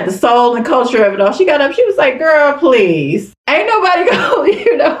know. She had the soul and culture of it all. She got up, she was like, girl, please. Ain't nobody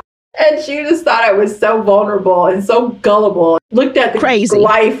go, And she just thought I was so vulnerable and so gullible. Looked at the crazy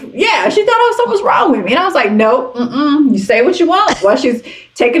life. Yeah, she thought something was wrong with me. And I was like, nope, you say what you want. While she's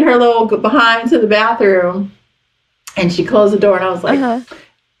taking her little behind to the bathroom. And she closed the door and I was like,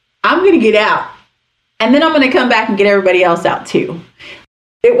 I'm going to get out. And then I'm going to come back and get everybody else out too.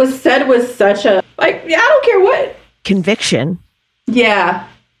 It was said with such a, I don't care what. Conviction. Yeah.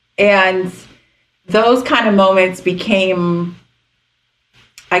 And those kind of moments became,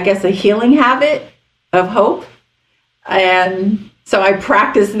 I guess, a healing habit of hope. And so I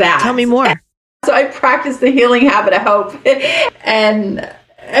practiced that. Tell me more. So I practiced the healing habit of hope and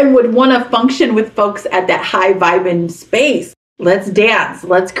would want to function with folks at that high vibing space. Let's dance.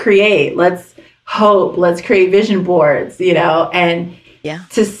 Let's create. Let's hope. Let's create vision boards, and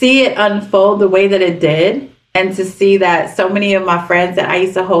to see it unfold the way that it did, and to see that so many of my friends that I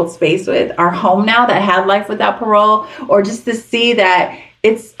used to hold space with are home now that had life without parole, or just to see that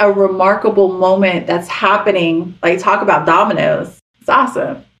it's a remarkable moment that's happening. Like, talk about dominoes. It's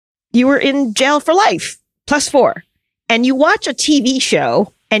awesome. You were in jail for life, plus 4, and you watch a TV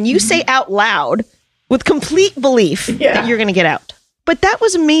show and you say out loud with complete belief that you're going to get out. But that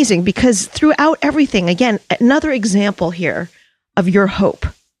was amazing because throughout everything, again, another example here of your hope,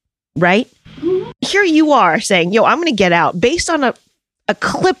 right? Mm-hmm. Here you are saying, I'm going to get out based on a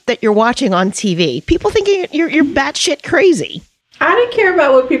clip that you're watching on TV. People thinking you're batshit crazy. I didn't care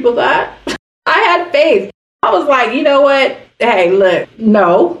about what people thought. I had faith. I was like, you know what? Hey, look,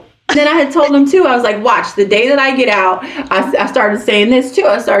 no. And then I had told them too. I was like, watch, the day that I get out, I started saying this too.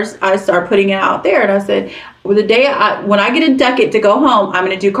 I started putting it out there. And I said, well, the day when I get a ducat to go home, I'm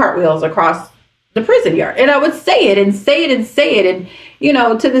going to do cartwheels across the prison yard. And I would say it and say it and say it. And,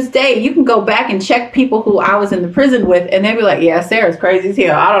 to this day, you can go back and check people who I was in the prison with. And they'd be like, yeah, Sarah's crazy as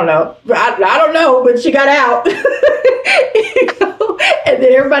hell. I don't know. I don't know, but she got out. And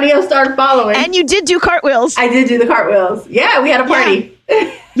then everybody else started following. And you did do cartwheels. I did do the cartwheels. Yeah, we had a party.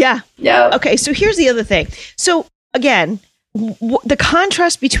 Yeah. Yeah. Okay, so here's the other thing. So again, the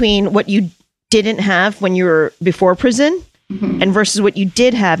contrast between what you didn't have when you were before prison and versus what you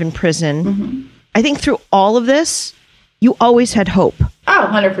did have in prison, I think through all of this, you always had hope. Oh,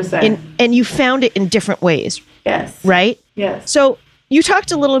 100%. And you found it in different ways. Yes. Right? Yes. So you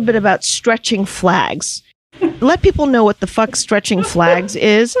talked a little bit about stretching flags. Let people know what the fuck stretching flags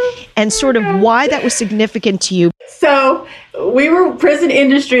is and sort of why that was significant to you. So we were Prison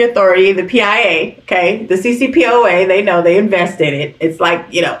Industry Authority, the PIA, okay? The CCPOA, they know, they invest in it. It's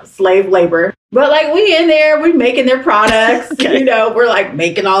like, slave labor. But like we in there, we making their products, we're like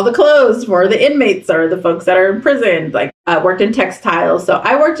making all the clothes for the inmates or the folks that are in prison. Like I worked in textiles. So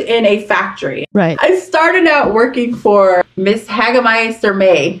I worked in a factory. Right. I started out working for Miss Hagemeister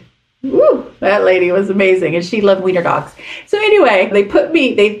May. Woo, that lady was amazing. And she loved wiener dogs. So anyway,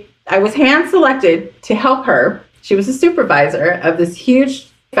 I was hand selected to help her. She was a supervisor of this huge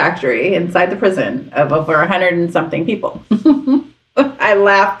factory inside the prison of over 100 and something people. I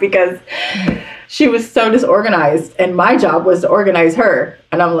laugh because she was so disorganized and my job was to organize her.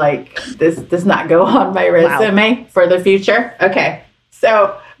 And I'm like, this does not go on my resume for the future. Okay.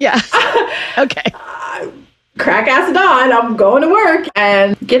 So yeah. Okay. Crack ass of dawn, I'm going to work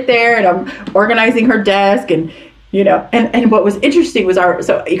and get there and I'm organizing her desk and and what was interesting was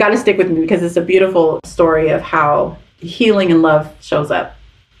so you got to stick with me because it's a beautiful story of how healing and love shows up.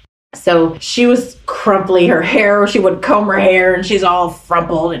 So she was crumply, her hair, she would comb her hair and she's all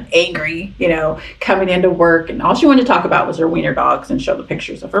frumpled and angry, coming into work. And all she wanted to talk about was her wiener dogs and show the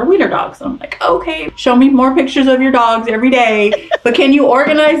pictures of her wiener dogs. And I'm like, okay, show me more pictures of your dogs every day. But can you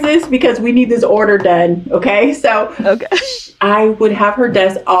organize this? Because we need this order done. Okay. So I would have her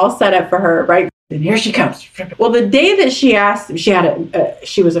desk all set up for her, right? And here she comes. Well, the day that she asked,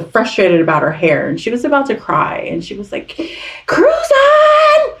 she was frustrated about her hair and she was about to cry. And she was like,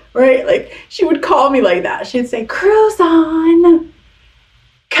 Kruzan! Right? Like she would call me like that. She'd say, Kruzan,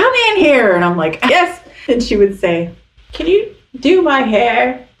 come in here. And I'm like, yes. And she would say, can you do my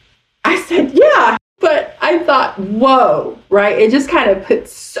hair? I said, yeah. But I thought, whoa, right? It just kind of put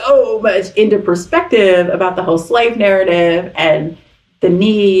so much into perspective about the whole slave narrative and the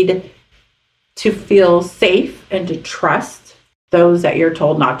need to feel safe and to trust those that you're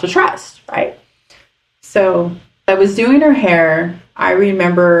told not to trust, right? So I was doing her hair. I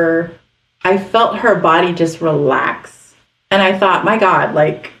remember I felt her body just relax. And I thought, my God,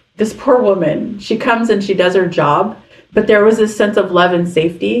 like this poor woman, she comes and she does her job, but there was this sense of love and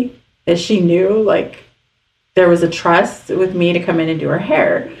safety that she knew, like there was a trust with me to come in and do her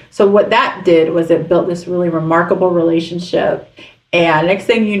hair. So what that did was it built this really remarkable relationship. And next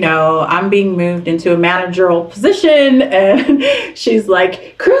thing you know, I'm being moved into a managerial position and she's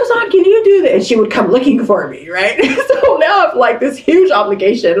like, Kruzan, can you do this? And she would come looking for me, right? So now I have like this huge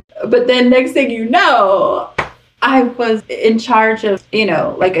obligation. But then next thing you know, I was in charge of,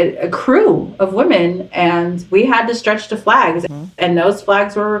 like a crew of women and we had to stretch the flags. And those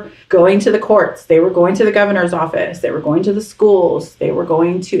flags were going to the courts. They were going to the governor's office. They were going to the schools. They were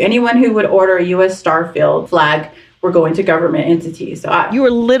going to anyone who would order a U.S. Starfield flag. We're going to government entities. So you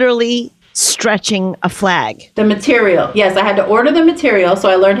were literally stretching a flag. The material. Yes, I had to order the material. So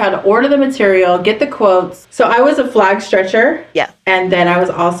I learned how to order the material, get the quotes. So I was a flag stretcher. Yeah. And then I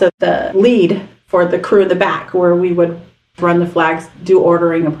was also the lead for the crew in the back where we would run the flags, do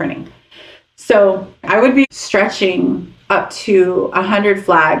ordering and printing. So I would be stretching up to 100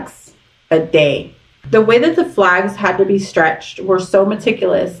 flags a day. The way that the flags had to be stretched were so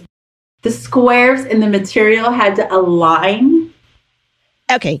meticulous. The squares in the material had to align.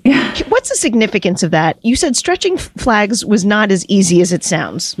 Okay. What's the significance of that? You said stretching flags was not as easy as it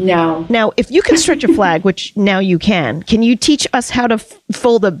sounds. No. Now, if you can stretch a flag, which now you can you teach us how to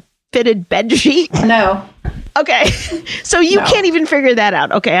fold a fitted bed sheet? No. Okay. So you can't even figure that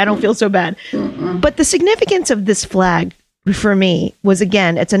out. Okay. I don't feel so bad. But the significance of this flag for me was,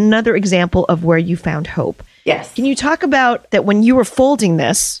 again, it's another example of where you found hope. Yes. Can you talk about that when you were folding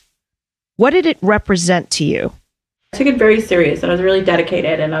this? What did it represent to you? I took it very serious and I was really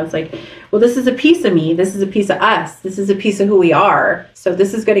dedicated. And I was like, well, this is a piece of me. This is a piece of us. This is a piece of who we are. So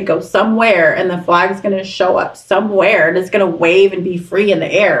this is going to go somewhere and the flag is going to show up somewhere and it's going to wave and be free in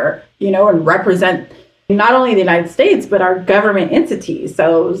the air, and represent not only the United States, but our government entities.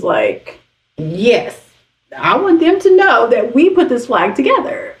 So it was like, yes, I want them to know that we put this flag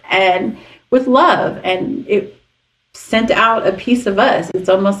together and with love, and it sent out a piece of us. It's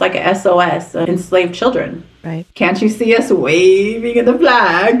almost like a SOS, enslaved children. Right. Can't you see us waving in the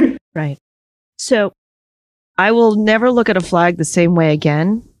flag? Right. So I will never look at a flag the same way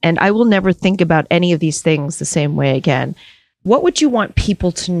again, and I will never think about any of these things the same way again. What would you want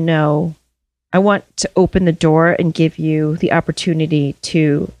people to know? I want to open the door and give you the opportunity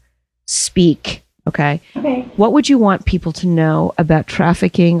to speak, okay? Okay. What would you want people to know about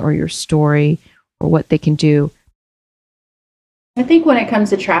trafficking or your story or what they can do? I think when it comes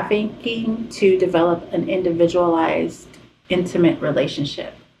to trafficking, to develop an individualized, intimate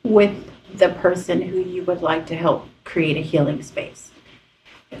relationship with the person who you would like to help create a healing space.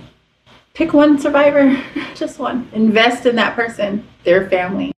 Pick one survivor, just one. Invest in that person, their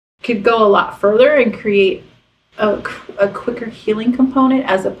family. Could go a lot further and create a quicker healing component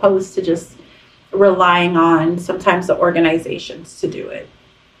as opposed to just relying on sometimes the organizations to do it.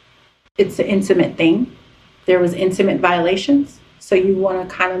 It's an intimate thing. There was intimate violations, so you want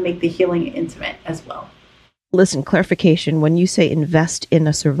to kind of make the healing intimate as well. Listen, clarification, when you say invest in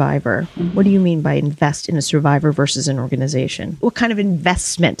a survivor, what do you mean by invest in a survivor versus an organization? What kind of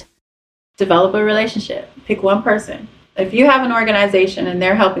investment? Develop a relationship. Pick one person. If you have an organization and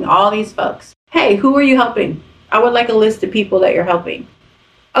they're helping all these folks, hey, who are you helping? I would like a list of people that you're helping.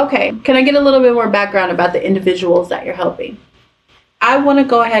 Okay, can I get a little bit more background about the individuals that you're helping? I want to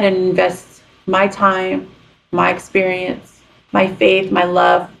go ahead and invest my time, my experience, my faith, my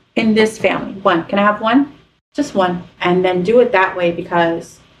love in this family. One. Can I have one? Just one. And then do it that way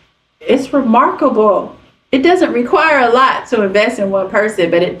because it's remarkable. It doesn't require a lot to invest in one person,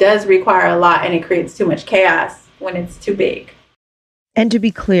 but it does require a lot, and it creates too much chaos when it's too big. And to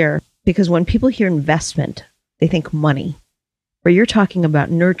be clear, because when people hear investment, they think money. But you're talking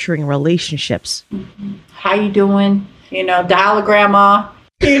about nurturing relationships. Mm-hmm. How you doing? Dial a grandma,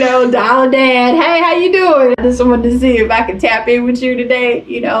 dial a dad. Hey, how you doing? I just wanted to see if I can tap in with you today.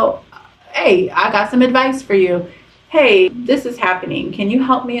 Hey, I got some advice for you. Hey, this is happening. Can you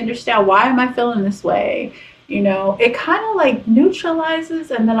help me understand why am I feeling this way? It kind of like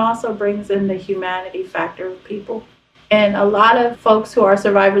neutralizes and then also brings in the humanity factor of people. And a lot of folks who are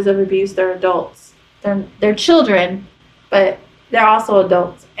survivors of abuse, they're adults. They're children, but they're also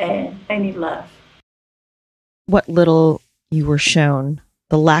adults and they need love. What little you were shown,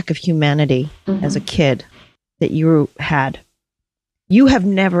 the lack of humanity as a kid that you had, you have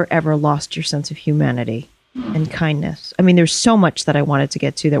never, ever lost your sense of humanity and kindness. I mean, there's so much that I wanted to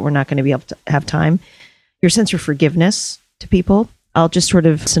get to that we're not going to be able to have time. Your sense of forgiveness to people. I'll just sort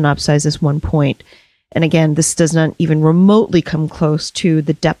of synopsize this one point. And again, this does not even remotely come close to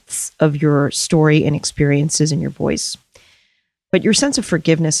the depths of your story and experiences in your voice. But your sense of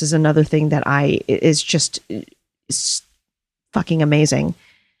forgiveness is another thing that is fucking amazing.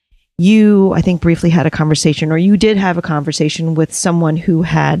 You, I think, briefly had a conversation, or you did have a conversation with someone who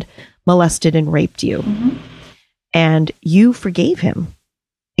had molested and raped you. And you forgave him.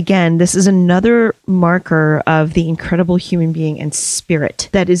 Again, this is another marker of the incredible human being and spirit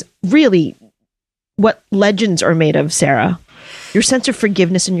that is really what legends are made of, Sara. Your sense of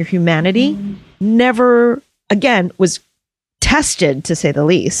forgiveness and your humanity never, again, was tested, to say the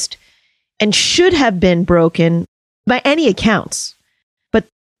least, and should have been broken by any accounts. But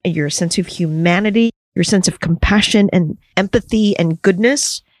your sense of humanity, your sense of compassion and empathy and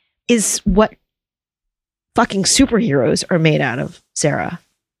goodness is what fucking superheroes are made out of, Sara.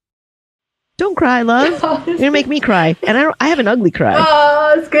 Don't cry, love. You're gonna make me cry. And I have an ugly cry.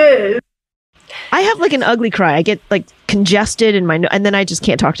 Oh, it's good. I have like an ugly cry. I get like congested in my and then I just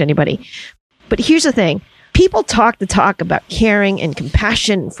can't talk to anybody. But here's the thing. People talk the talk about caring and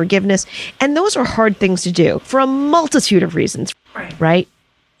compassion and forgiveness, and those are hard things to do for a multitude of reasons, right?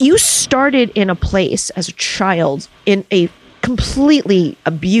 You started in a place as a child in a completely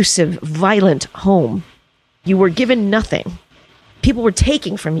abusive, violent home. You were given nothing. People were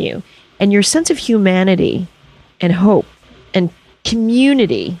taking from you. And your sense of humanity and hope and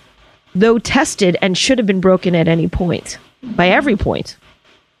community, though tested and should have been broken at any point, by every point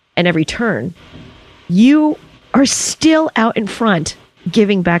and every turn, you are still out in front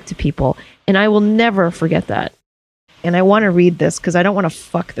giving back to people. And I will never forget that. And I want to read this because I don't want to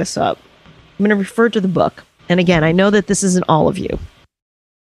fuck this up. I'm going to refer to the book. And again, I know that this isn't all of you.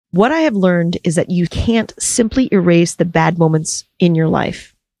 What I have learned is that you can't simply erase the bad moments in your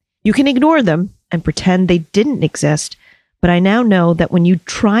life. You can ignore them and pretend they didn't exist, but I now know that when you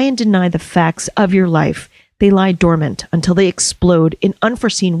try and deny the facts of your life, they lie dormant until they explode in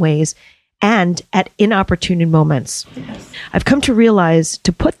unforeseen ways and at inopportune moments. Yes. I've come to realize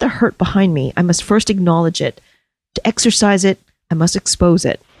to put the hurt behind me, I must first acknowledge it. To exercise it, I must expose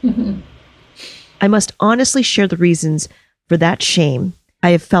it. I must honestly share the reasons for that shame I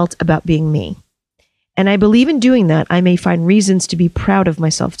have felt about being me. And I believe in doing that, I may find reasons to be proud of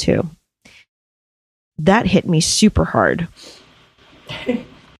myself too. that hit me super hard.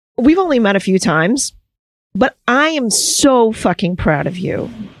 We've only met a few times, but I am so fucking proud of you.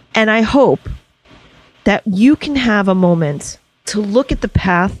 And I hope that you can have a moment to look at the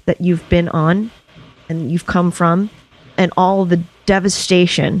path that you've been on and you've come from and all the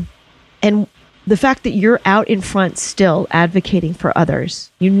devastation and the fact that you're out in front still advocating for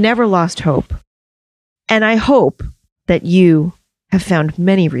others. You never lost hope. And I hope that you have found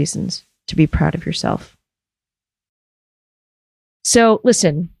many reasons to be proud of yourself. So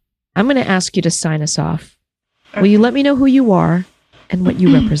listen, I'm going to ask you to sign us off. Will you let me know who you are and what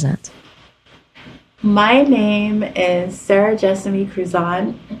you represent? My name is Sara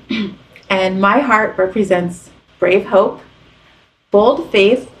Kruzan, and my heart represents brave hope, bold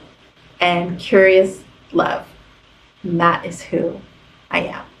faith, and curious love. And that is who I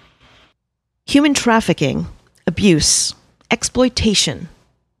am. Human trafficking, abuse, exploitation,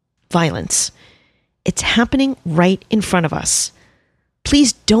 violence. It's happening right in front of us.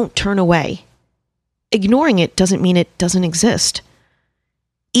 Please don't turn away. Ignoring it doesn't mean it doesn't exist.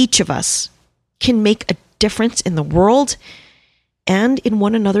 Each of us can make a difference in the world and in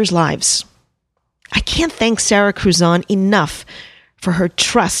one another's lives. I can't thank Sara Kruzan enough for her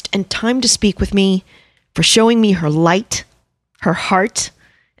trust and time to speak with me, for showing me her light, her heart,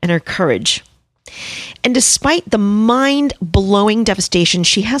 and her courage. And despite the mind-blowing devastation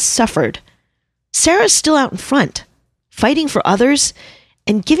she has suffered, Sara's still out in front, fighting for others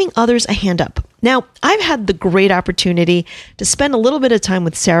and giving others a hand up. Now, I've had the great opportunity to spend a little bit of time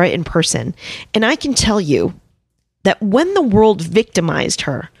with Sara in person, and I can tell you that when the world victimized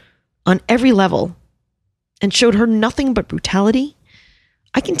her on every level and showed her nothing but brutality,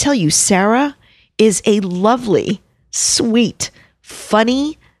 I can tell you Sara is a lovely, sweet,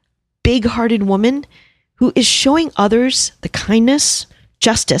 funny, big-hearted woman who is showing others the kindness,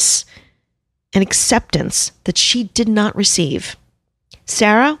 justice, and acceptance that she did not receive.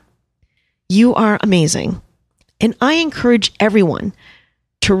 Sara, you are amazing. And I encourage everyone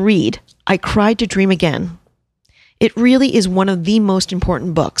to read I Cried to Dream Again. It really is one of the most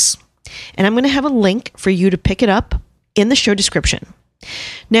important books. And I'm going to have a link for you to pick it up in the show description.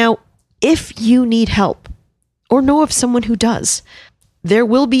 Now, if you need help or know of someone who does, there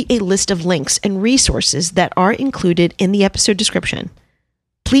will be a list of links and resources that are included in the episode description.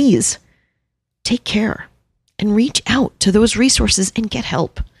 Please take care and reach out to those resources and get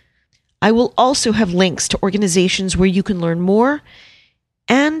help. I will also have links to organizations where you can learn more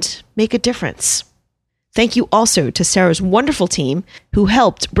and make a difference. Thank you also to Sara's wonderful team who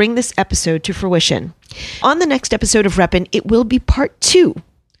helped bring this episode to fruition. On the next episode of Reppin', it will be part 2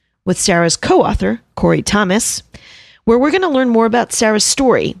 with Sara's co-author, Corey Thomas, where we're going to learn more about Sara's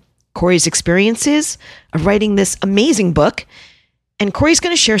story, Corey's experiences of writing this amazing book, and Corey's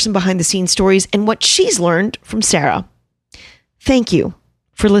going to share some behind-the-scenes stories and what she's learned from Sara. Thank you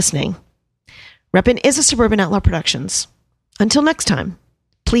for listening. Reppin' is a Suburban Outlaw Productions. Until next time,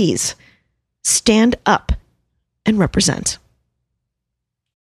 please stand up and represent.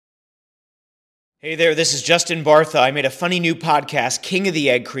 Hey there, this is Justin Bartha. I made a funny new podcast, King of the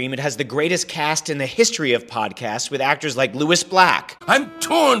Egg Cream. It has the greatest cast in the history of podcasts with actors like Louis Black. I'm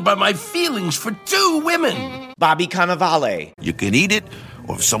torn by my feelings for 2 women. Bobby Cannavale. You can eat it,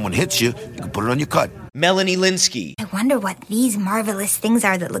 or if someone hits you, you can put it on your cut. Melanie Linsky. I wonder what these marvelous things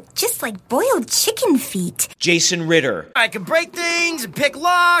are that look just like boiled chicken feet. Jason Ritter. I can break things and pick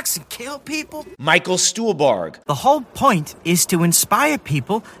locks and kill people. Michael Stuhlbarg. The whole point is to inspire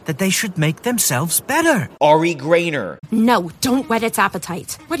people that they should make themselves better. Ari Grainer. No, don't whet its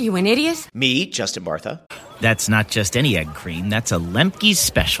appetite. What are you, an idiot? Me, Justin Bartha. That's not just any egg cream, that's a Lemke's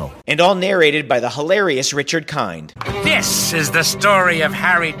special. And all narrated by the hilarious Richard Kind. This is the story of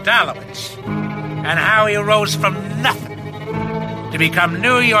Harry Dalowitz and how he rose from nothing to become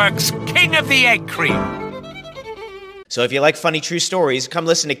New York's King of the Egg Cream. So if you like funny true stories, come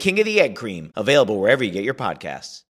listen to King of the Egg Cream, available wherever you get your podcasts.